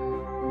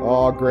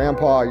 Oh,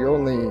 Grandpa, you're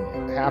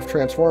only half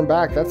transformed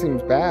back. That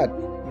seems bad.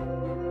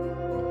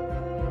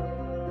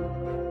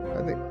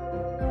 I think...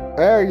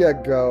 There you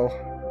go.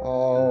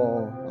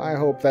 Oh, I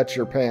hope that's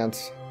your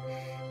pants.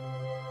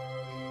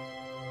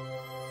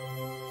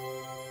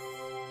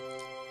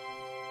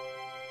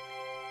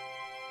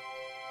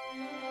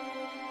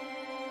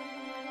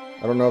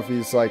 I don't know if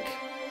he's like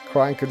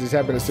Crying because he's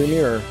happy to see me,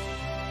 or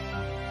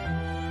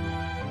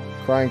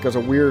crying because a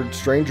weird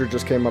stranger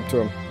just came up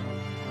to him?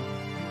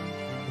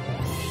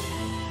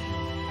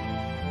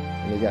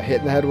 And he got hit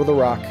in the head with a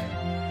rock.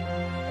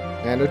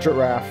 And a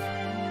giraffe.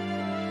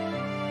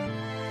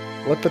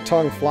 Let the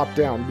tongue flop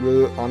down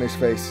on his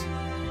face.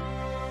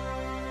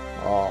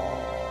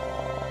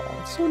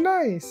 Oh, so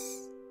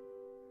nice.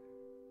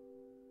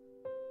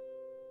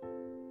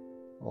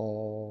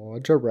 Oh, a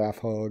giraffe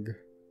hug.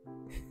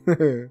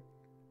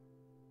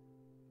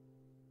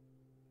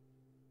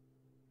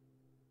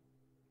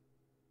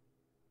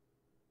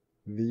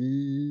 The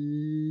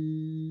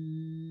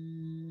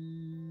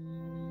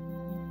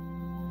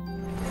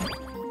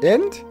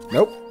end?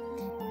 Nope.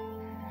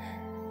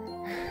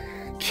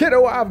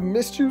 Kiddo, I've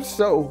missed you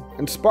so.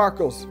 And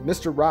Sparkles,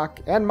 Mr. Rock,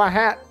 and my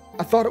hat.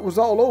 I thought it was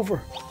all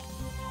over.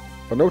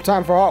 But no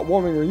time for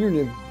heartwarming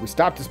reunion. We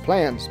stopped his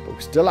plans, but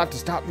we still have to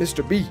stop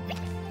Mr. B.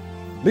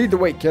 Lead the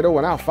way, kiddo,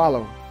 and I'll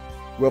follow.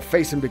 We'll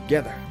face him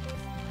together.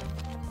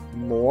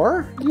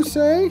 More, you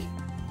say?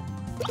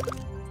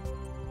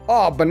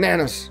 Oh,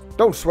 bananas.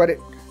 Don't sweat it.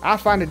 I'll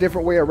find a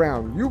different way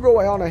around. You go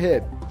on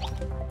ahead.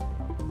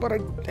 But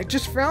I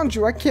just found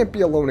you. I can't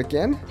be alone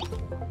again.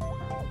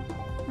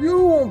 You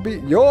won't be...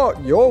 You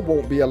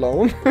won't be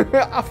alone.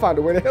 I'll find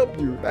a way to help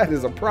you. That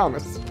is a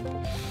promise.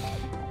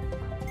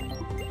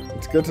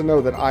 It's good to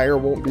know that Ire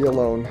won't be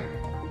alone.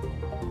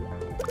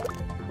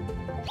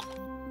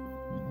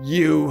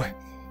 You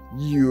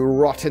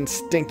rotten,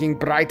 stinking,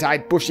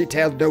 bright-eyed,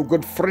 bushy-tailed,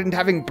 no-good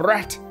friend-having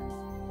brat.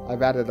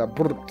 I've added a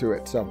burp to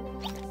it, so...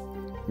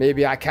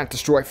 Maybe I can't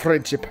destroy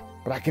friendship,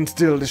 but I can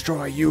still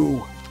destroy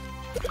you.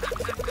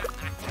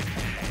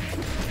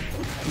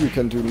 You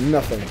can do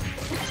nothing.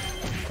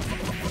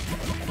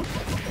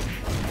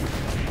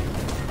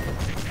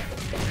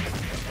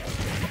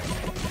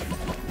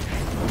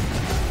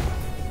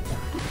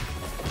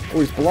 Oh,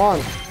 he's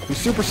blonde. He's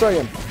Super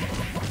Saiyan.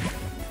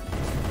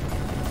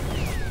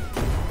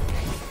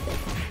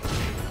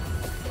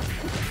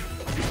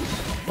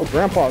 Oh,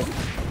 Grandpa's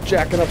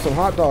jacking up some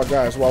hot dog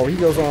guys while he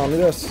goes on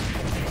this.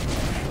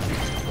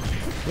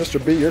 Mr.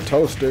 B, you're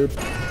toast, dude.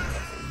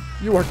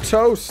 You are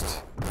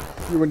toast.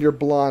 You and your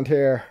blonde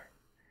hair.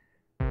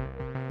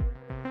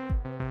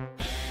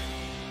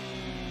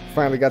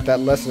 Finally got that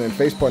lesson in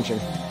face punching.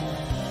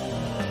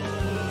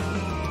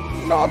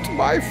 Not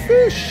my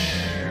fish.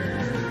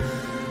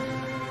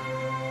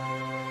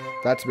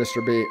 That's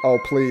Mr. B. Oh,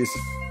 please.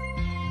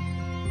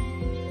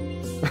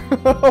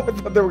 I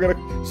thought they were going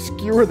to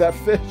skewer that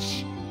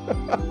fish.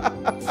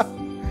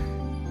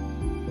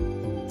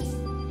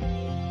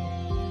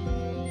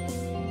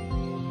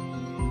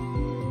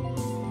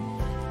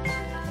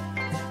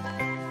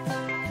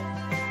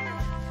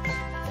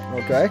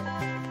 Okay.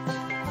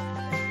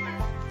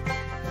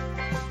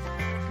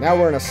 Now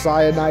we're in a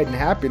cyanide and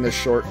happiness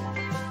short.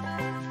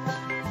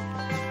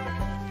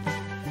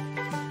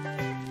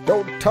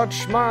 Don't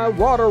touch my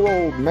water,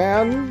 old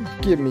man.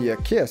 Give me a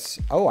kiss.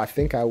 Oh, I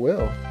think I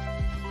will.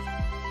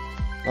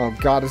 Oh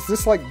god, is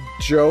this like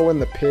Joe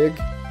and the pig?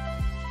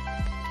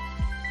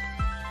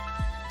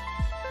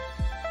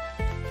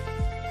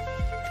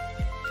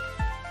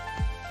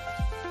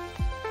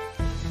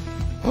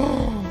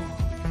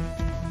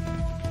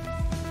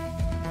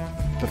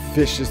 The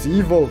fish is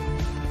evil.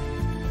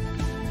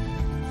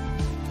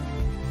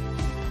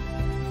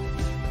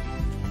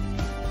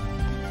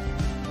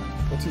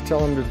 What's he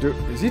telling him to do?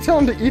 Is he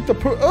telling him to eat the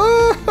poop?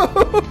 Oh,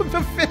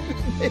 the fish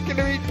is making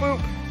him eat poop.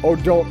 Oh,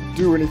 don't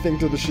do anything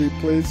to the sheep,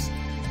 please.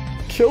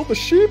 Kill the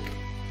sheep?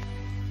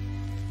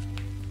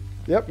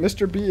 Yep,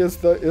 Mr. B is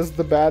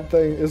the bad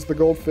thing, is the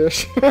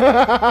goldfish.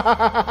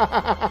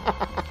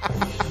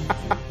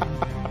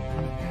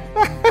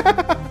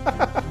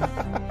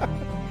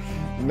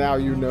 Now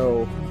you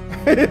know.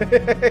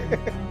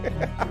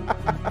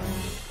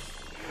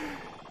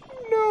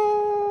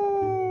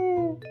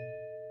 No.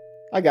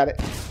 I got it.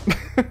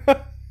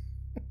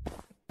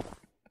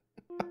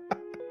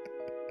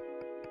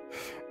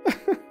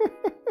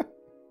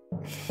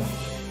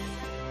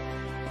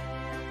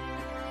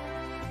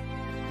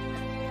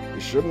 You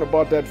shouldn't have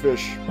bought that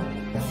fish.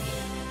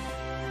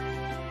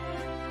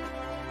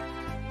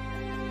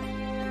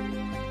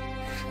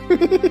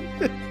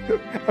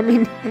 I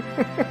mean,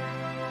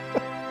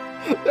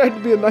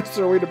 that'd be a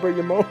nicer way to bring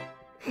him home.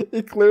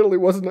 He clearly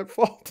wasn't at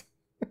fault.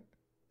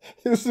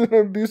 He was in an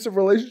abusive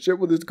relationship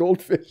with his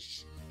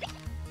goldfish.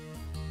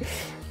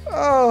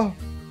 Oh.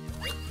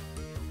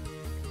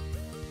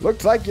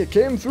 Looks like you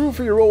came through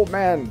for your old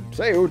man.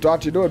 Say, who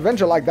taught you to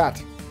adventure like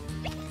that?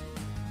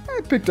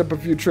 I picked up a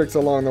few tricks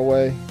along the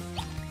way.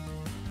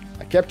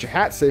 I kept your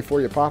hat safe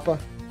for you, Papa.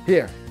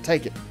 Here,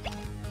 take it.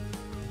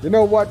 You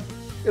know what?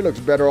 It looks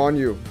better on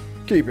you.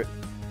 Keep it.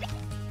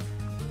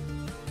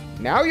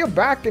 Now you're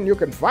back and you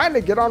can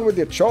finally get on with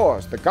your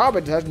chores. The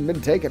garbage hasn't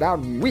been taken out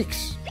in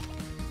weeks.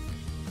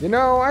 You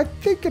know, I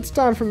think it's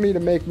time for me to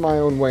make my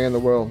own way in the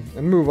world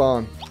and move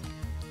on.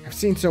 I've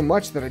seen so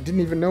much that I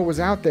didn't even know was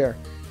out there.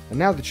 And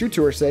now that you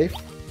two are safe,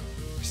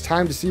 it's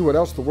time to see what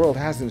else the world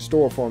has in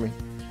store for me.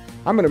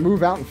 I'm going to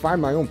move out and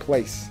find my own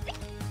place.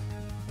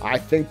 I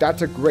think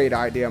that's a great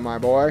idea, my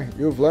boy.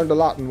 You've learned a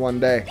lot in one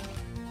day.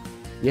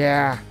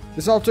 Yeah,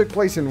 this all took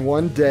place in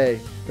one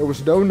day. There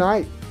was no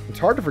night. It's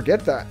hard to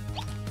forget that.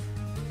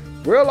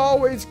 We'll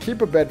always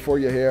keep a bed for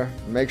you here.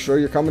 Make sure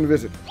you come and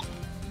visit.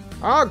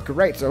 Oh,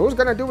 great. So who's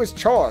going to do his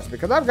chores?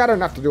 Because I've got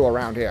enough to do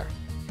around here.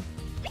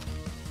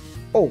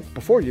 Oh,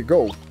 before you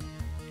go.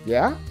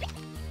 Yeah?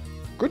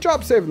 Good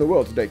job saving the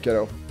world today,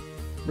 kiddo.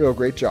 Real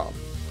great job.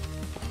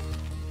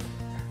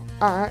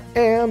 I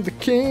am the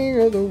king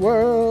of the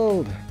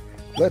world.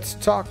 Let's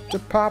talk to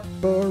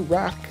Papa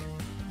Rock.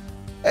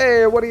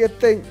 Hey, what do you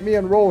think? Me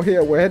and Roll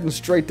here, we're heading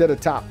straight to the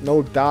top.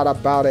 No doubt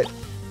about it.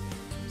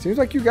 Seems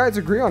like you guys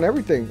agree on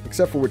everything,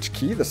 except for which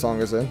key the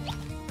song is in.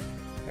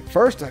 At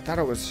first, I thought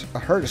it was a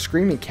herd of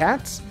screaming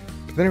cats,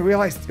 but then I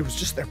realized it was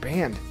just their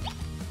band.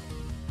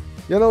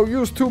 You know,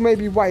 yous two may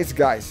be wise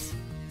guys,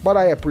 but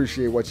I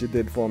appreciate what you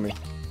did for me.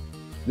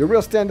 You're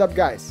real stand-up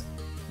guys.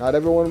 Not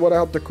everyone would have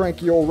helped a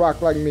cranky old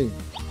rock like me.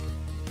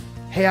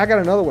 Hey, I got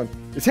another one.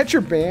 Is that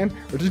your band,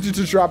 or did you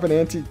just drop an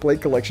antique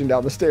plate collection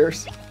down the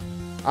stairs?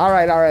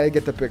 Alright, I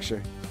get the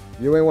picture.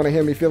 You ain't want to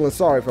hear me feeling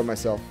sorry for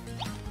myself.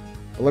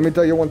 But let me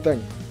tell you one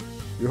thing.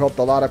 You helped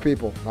a lot of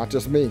people, not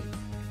just me,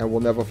 and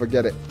we'll never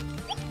forget it.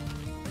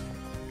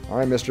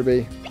 Alright, Mr.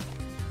 B.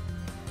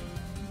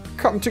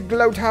 Come to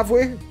gloat, have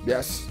we?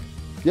 Yes.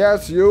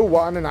 Yes, you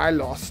won and I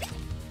lost.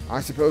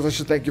 I suppose I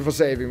should thank you for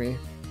saving me,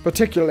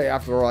 particularly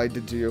after all I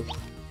did to you.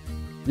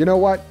 You know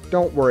what?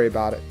 Don't worry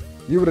about it.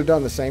 You would have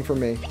done the same for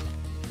me.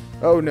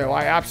 Oh no,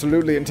 I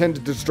absolutely intend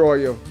to destroy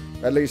you.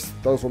 At least,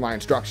 those were my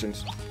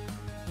instructions.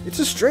 It's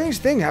a strange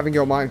thing having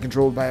your mind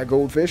controlled by a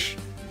goldfish.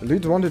 It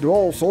leads one to do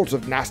all sorts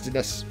of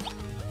nastiness.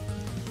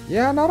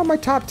 Yeah, not on my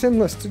top 10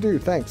 list to do,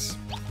 thanks.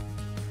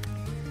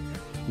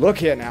 Look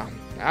here now.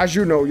 As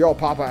you know, your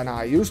papa and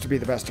I used to be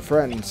the best of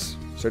friends.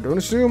 So don't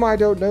assume I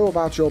don't know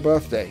about your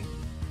birthday.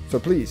 So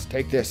please,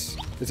 take this.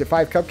 Is it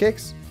 5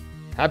 cupcakes?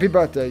 Happy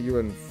birthday, you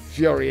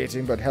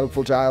infuriating but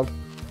helpful child.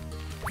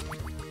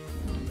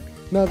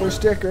 Another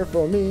sticker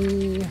for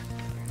me.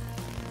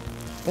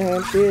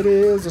 And it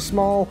is a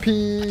small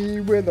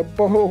pea with a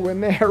bow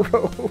and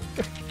arrow.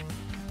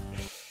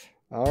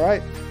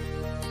 Alright.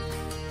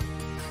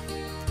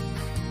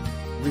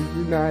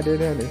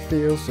 Reunited and it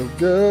feels so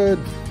good.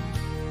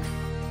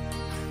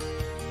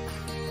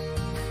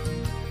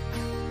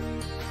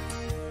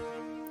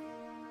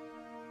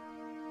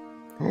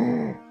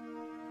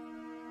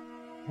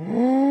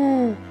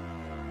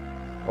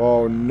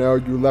 Oh no,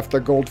 you left the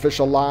goldfish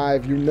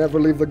alive. You never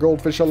leave the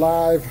goldfish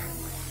alive.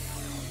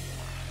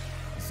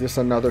 Is this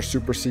another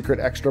super secret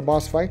extra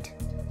boss fight?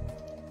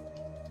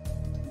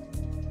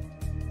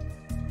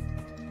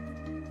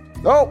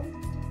 Oh!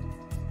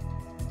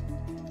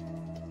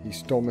 He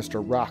stole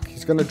Mr. Rock.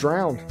 He's gonna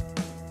drown.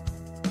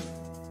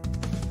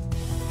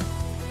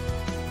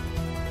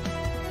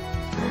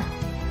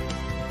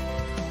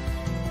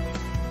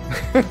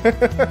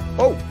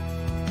 Oh!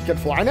 He can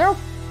fly now?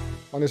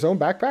 On his own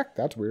backpack?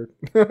 That's weird.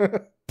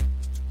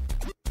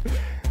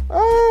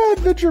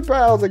 Adventure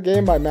Pals, a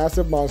game by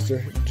Massive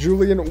Monster.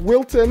 Julian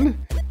Wilton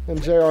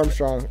and Jay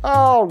Armstrong.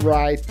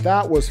 Alright,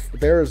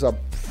 there's a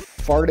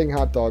farting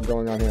hot dog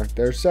going on here.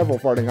 There's several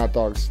farting hot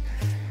dogs.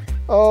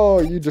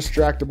 Oh, you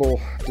distractible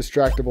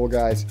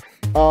guys.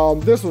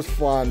 This was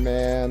fun,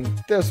 man.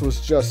 This was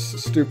just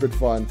stupid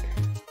fun.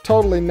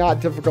 Totally not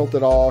difficult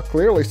at all.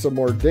 Clearly some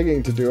more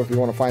digging to do if you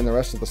want to find the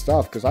rest of the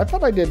stuff, because I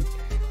thought I did.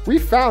 We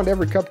found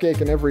every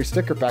cupcake and every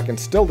sticker pack and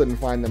still didn't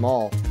find them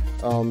all.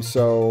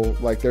 So,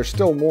 like, there's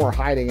still more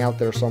hiding out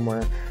there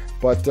somewhere.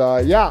 But,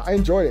 yeah, I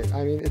enjoyed it.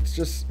 I mean,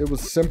 it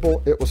was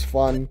simple. It was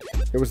fun.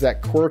 It was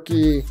that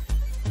quirky,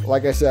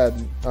 like I said,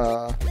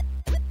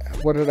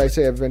 what did I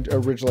say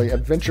originally?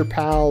 Adventure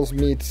Pals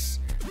meets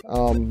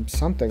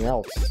something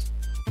else.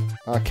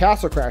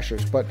 Castle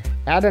Crashers, but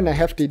add in a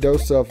hefty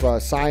dose of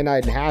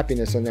cyanide and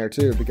happiness in there,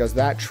 too, because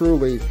that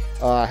truly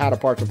had a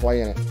part to play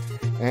in it.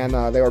 And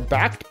they were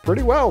backed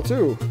pretty well,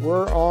 too.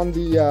 We're on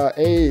the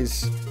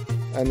A's,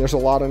 and there's a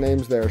lot of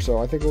names there, so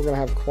I think we're going to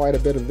have quite a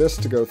bit of this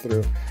to go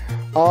through.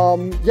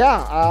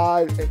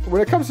 Yeah,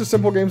 when it comes to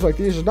simple games like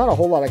these, there's not a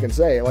whole lot I can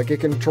say. Like, it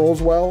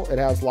controls well. It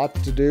has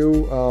lots to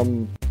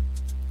do,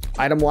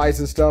 item-wise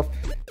and stuff.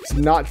 It's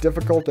not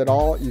difficult at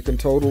all. You can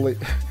totally...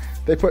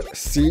 They put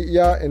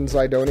Sia in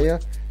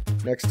Zidonia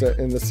next to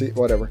in the sea,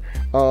 whatever.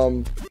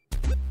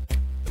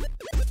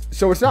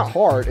 So it's not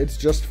hard. It's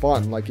just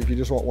fun. Like, if you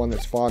just want one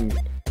that's fun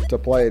to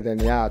play, then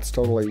yeah, it's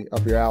totally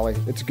up your alley.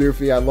 It's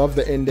goofy. I love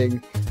the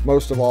ending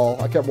most of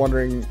all. I kept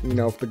wondering, you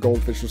know, if the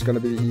goldfish was going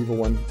to be the evil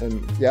one,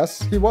 and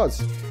yes, he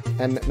was.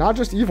 And not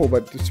just evil,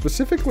 but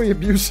specifically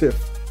abusive.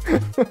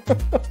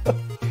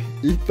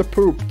 Eat the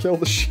poop, kill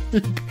the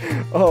sheep.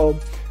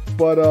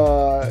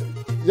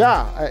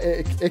 Yeah,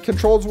 it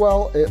controls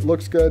well. It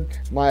looks good.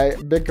 My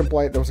big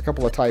complaint, there was a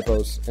couple of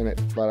typos in it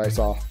that I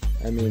saw.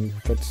 I mean,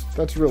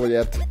 that's really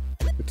it.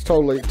 It's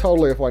totally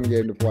a fun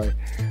game to play.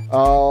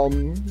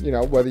 You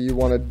know, whether you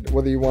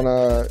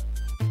wanna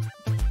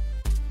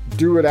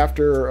do it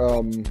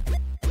after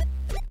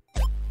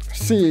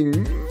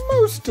seeing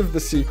most of the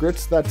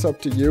secrets, that's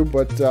up to you.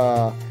 But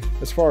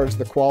as far as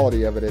the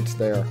quality of it, it's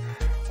there.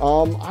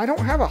 I don't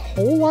have a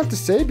whole lot to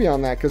say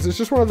beyond that, because it's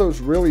just one of those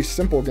really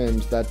simple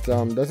games that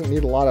doesn't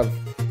need a lot of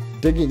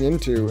digging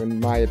into, in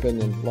my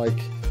opinion. Like,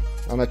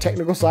 on the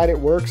technical side, it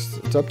works.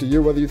 It's up to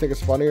you whether you think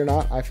it's funny or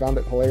not. I found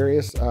it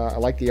hilarious. I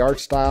like the art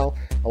style.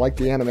 I like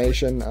the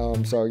animation.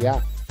 So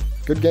yeah,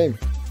 good game.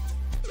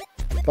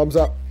 Thumbs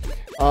up.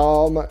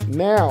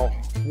 Now,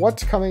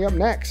 what's coming up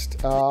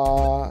next?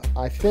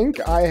 I think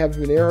I have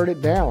narrowed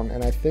it down,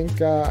 and I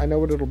think I know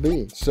what it'll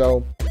be.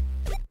 So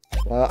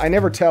I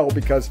never tell,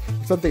 because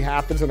if something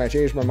happens and I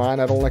change my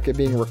mind, I don't like it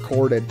being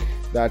recorded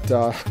that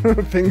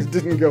things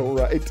didn't go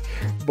right.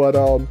 But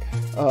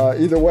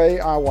either way,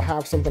 I will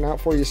have something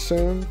out for you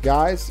soon.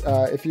 Guys,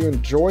 if you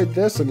enjoyed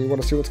this and you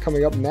want to see what's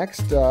coming up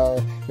next,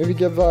 maybe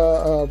give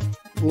a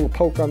little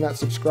poke on that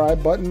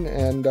subscribe button,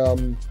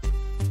 and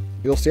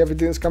you'll see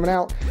everything that's coming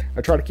out.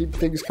 I try to keep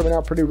things coming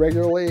out pretty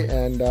regularly,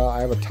 and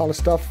I have a ton of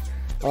stuff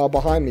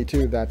behind me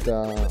too that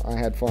I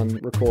had fun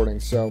recording.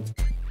 So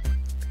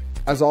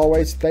as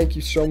always, thank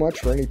you so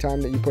much for any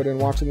time that you put in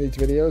watching these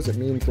videos. It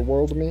means the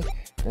world to me.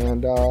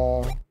 And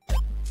I'll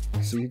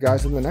see you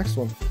guys in the next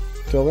one.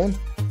 Till then,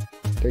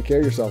 take care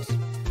of yourselves.